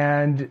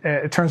and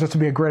it turns out to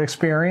be a great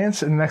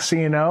experience. And next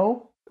thing you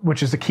know,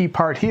 which is the key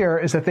part here,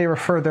 is that they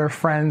refer their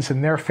friends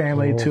and their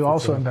family to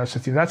also invest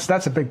with you.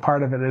 That's a big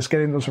part of it, is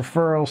getting those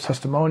referrals,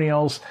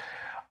 testimonials,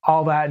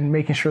 all that, and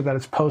making sure that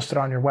it's posted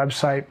on your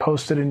website,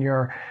 posted in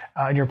your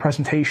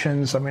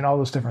presentations. I mean, all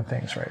those different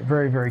things, right?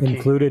 Very, very key.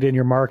 Included in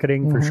your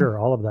marketing, for sure.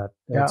 All of that.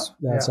 That's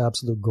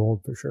absolute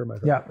gold for sure, my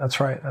friend. Yeah, that's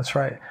right. That's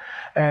right.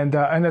 And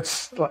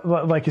it's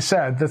like you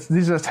said,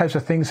 these are the types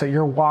of things that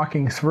you're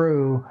walking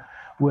through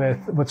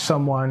with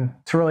someone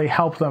to really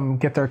help them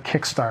get their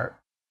kickstart.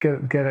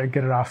 Get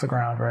it off the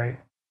ground, right?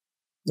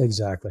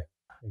 Exactly.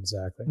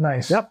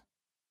 Nice. Yep.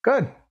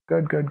 Good.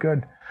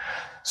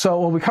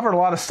 So, we covered a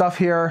lot of stuff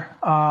here.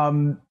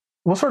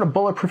 What sort of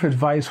bulletproof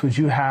advice would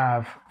you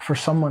have for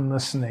someone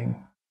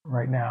listening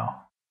right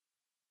now?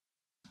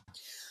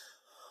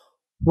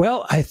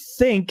 Well, I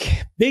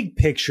think big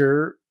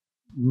picture,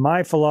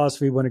 my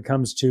philosophy when it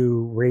comes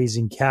to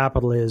raising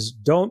capital is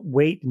don't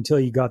wait until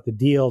you got the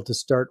deal to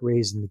start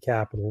raising the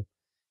capital.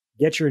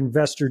 Get your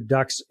investor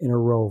ducks in a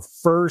row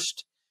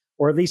first,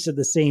 or at least at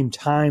the same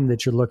time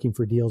that you're looking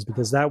for deals,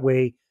 because that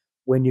way,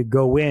 when you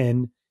go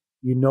in,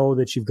 you know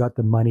that you've got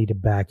the money to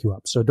back you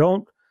up. So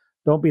don't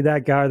be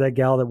that guy or that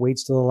gal that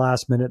waits till the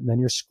last minute and then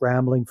you're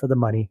scrambling for the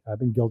money. I've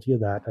been guilty of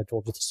that. I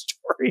told you the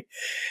story.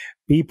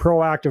 Be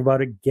proactive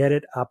about it. Get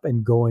it up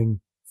and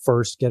going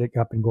first. Get it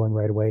up and going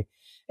right away.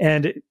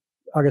 And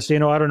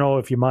Agostino, I don't know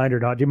if you mind or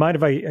not. Do you mind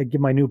if I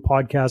give my new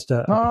podcast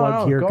a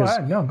plug here? Go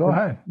ahead. No, go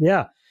ahead.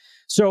 Yeah.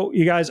 So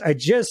you guys,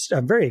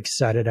 I'm very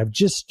excited. I've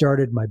just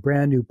started my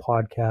brand new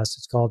podcast.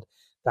 It's called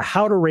the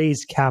How to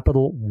Raise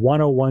Capital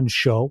 101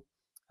 Show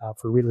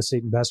for real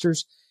estate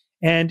investors.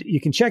 And you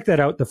can check that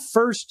out. The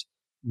first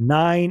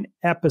 9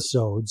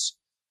 episodes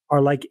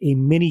are like a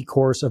mini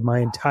course of my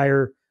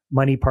entire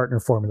money partner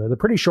formula. They're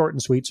pretty short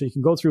and sweet. So you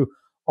can go through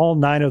all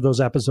 9 of those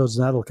episodes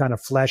and that'll kind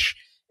of flesh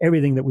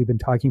everything that we've been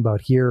talking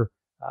about here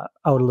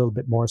out a little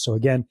bit more. So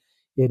again,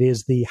 it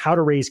is the How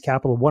to Raise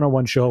Capital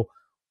 101 Show,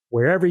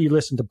 wherever you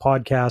listen to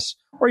podcasts,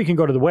 or you can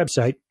go to the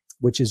website,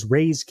 which is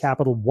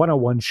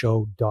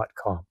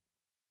raisecapital101show.com.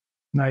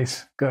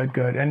 Nice. Good.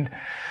 And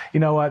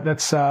you know what?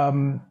 That's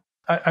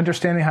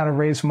understanding how to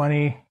raise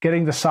money,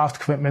 getting the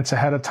soft commitments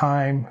ahead of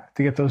time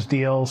to get those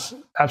deals,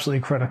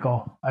 absolutely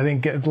critical. I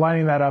think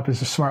lining that up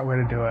is a smart way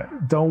to do it.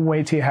 Don't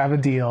wait till you have a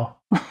deal.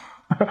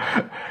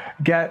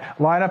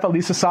 Line up at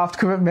least a soft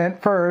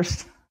commitment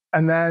first,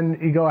 and then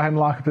you go ahead and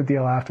lock up the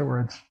deal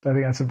afterwards. I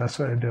think that's the best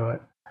way to do it.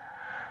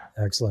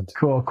 Excellent.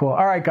 Cool.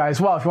 All right,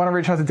 guys. Well, if you want to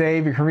reach out to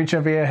Dave, you can reach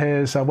him via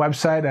his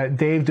website at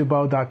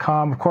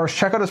davedubeau.com. Of course,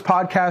 check out his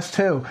podcast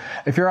too.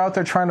 If you're out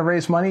there trying to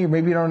raise money, or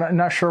maybe you're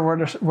not sure where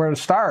to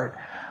start,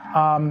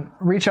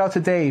 reach out to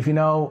Dave. You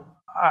know,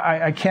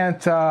 I can't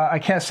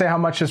say how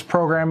much his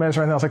program is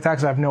or anything else like that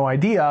because I have no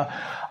idea.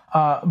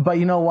 But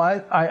you know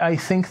what? I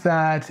think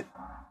that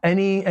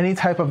any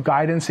type of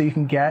guidance that you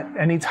can get,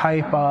 any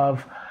type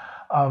of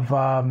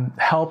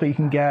help that you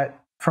can get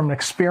from an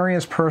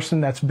experienced person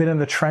that's been in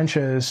the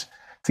trenches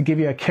to give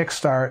you a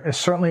kickstart is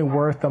certainly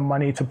worth the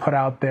money to put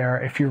out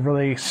there if you're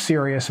really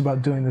serious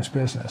about doing this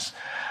business.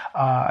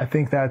 I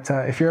think that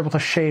if you're able to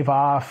shave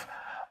off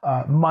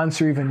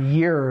months or even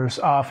years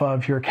off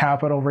of your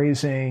capital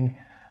raising,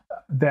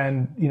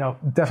 then, you know,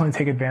 definitely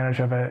take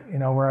advantage of it. You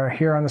know, we're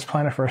here on this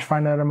planet for a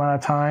finite amount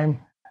of time.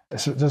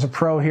 There's a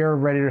pro here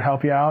ready to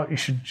help you out. You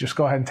should just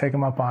go ahead and take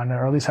them up on it,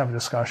 or at least have a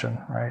discussion,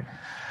 right?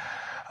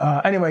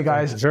 Anyway,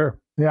 guys. Sure.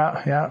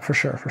 Yeah, for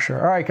sure.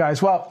 All right,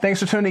 guys. Well, thanks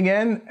for tuning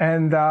in,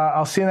 and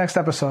I'll see you next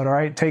episode. All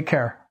right, take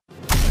care.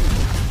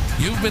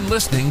 You've been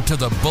listening to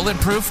the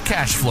Bulletproof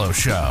Cash Flow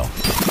Show.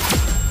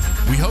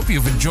 We hope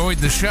you've enjoyed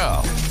the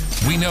show.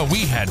 We know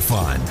we had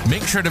fun.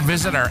 Make sure to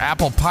visit our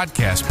Apple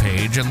Podcast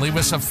page and leave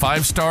us a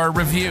 5-star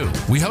review.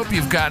 We hope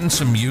you've gotten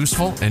some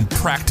useful and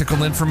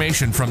practical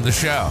information from the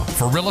show.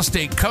 For real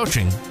estate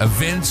coaching,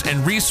 events,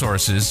 and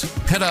resources,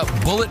 hit up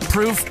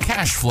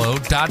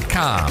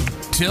bulletproofcashflow.com.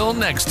 Till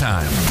next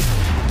time.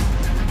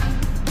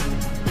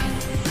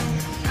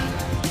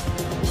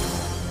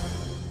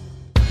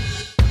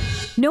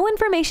 No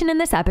information in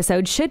this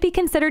episode should be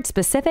considered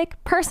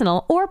specific,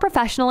 personal, or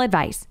professional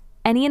advice.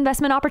 Any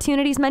investment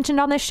opportunities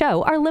mentioned on this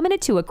show are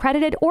limited to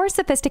accredited or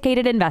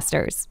sophisticated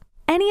investors.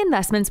 Any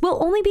investments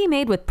will only be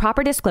made with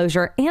proper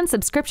disclosure and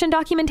subscription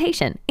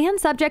documentation and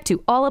subject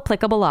to all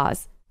applicable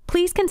laws.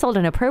 Please consult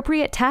an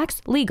appropriate tax,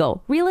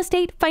 legal, real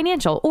estate,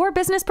 financial, or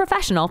business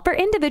professional for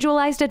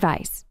individualized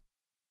advice.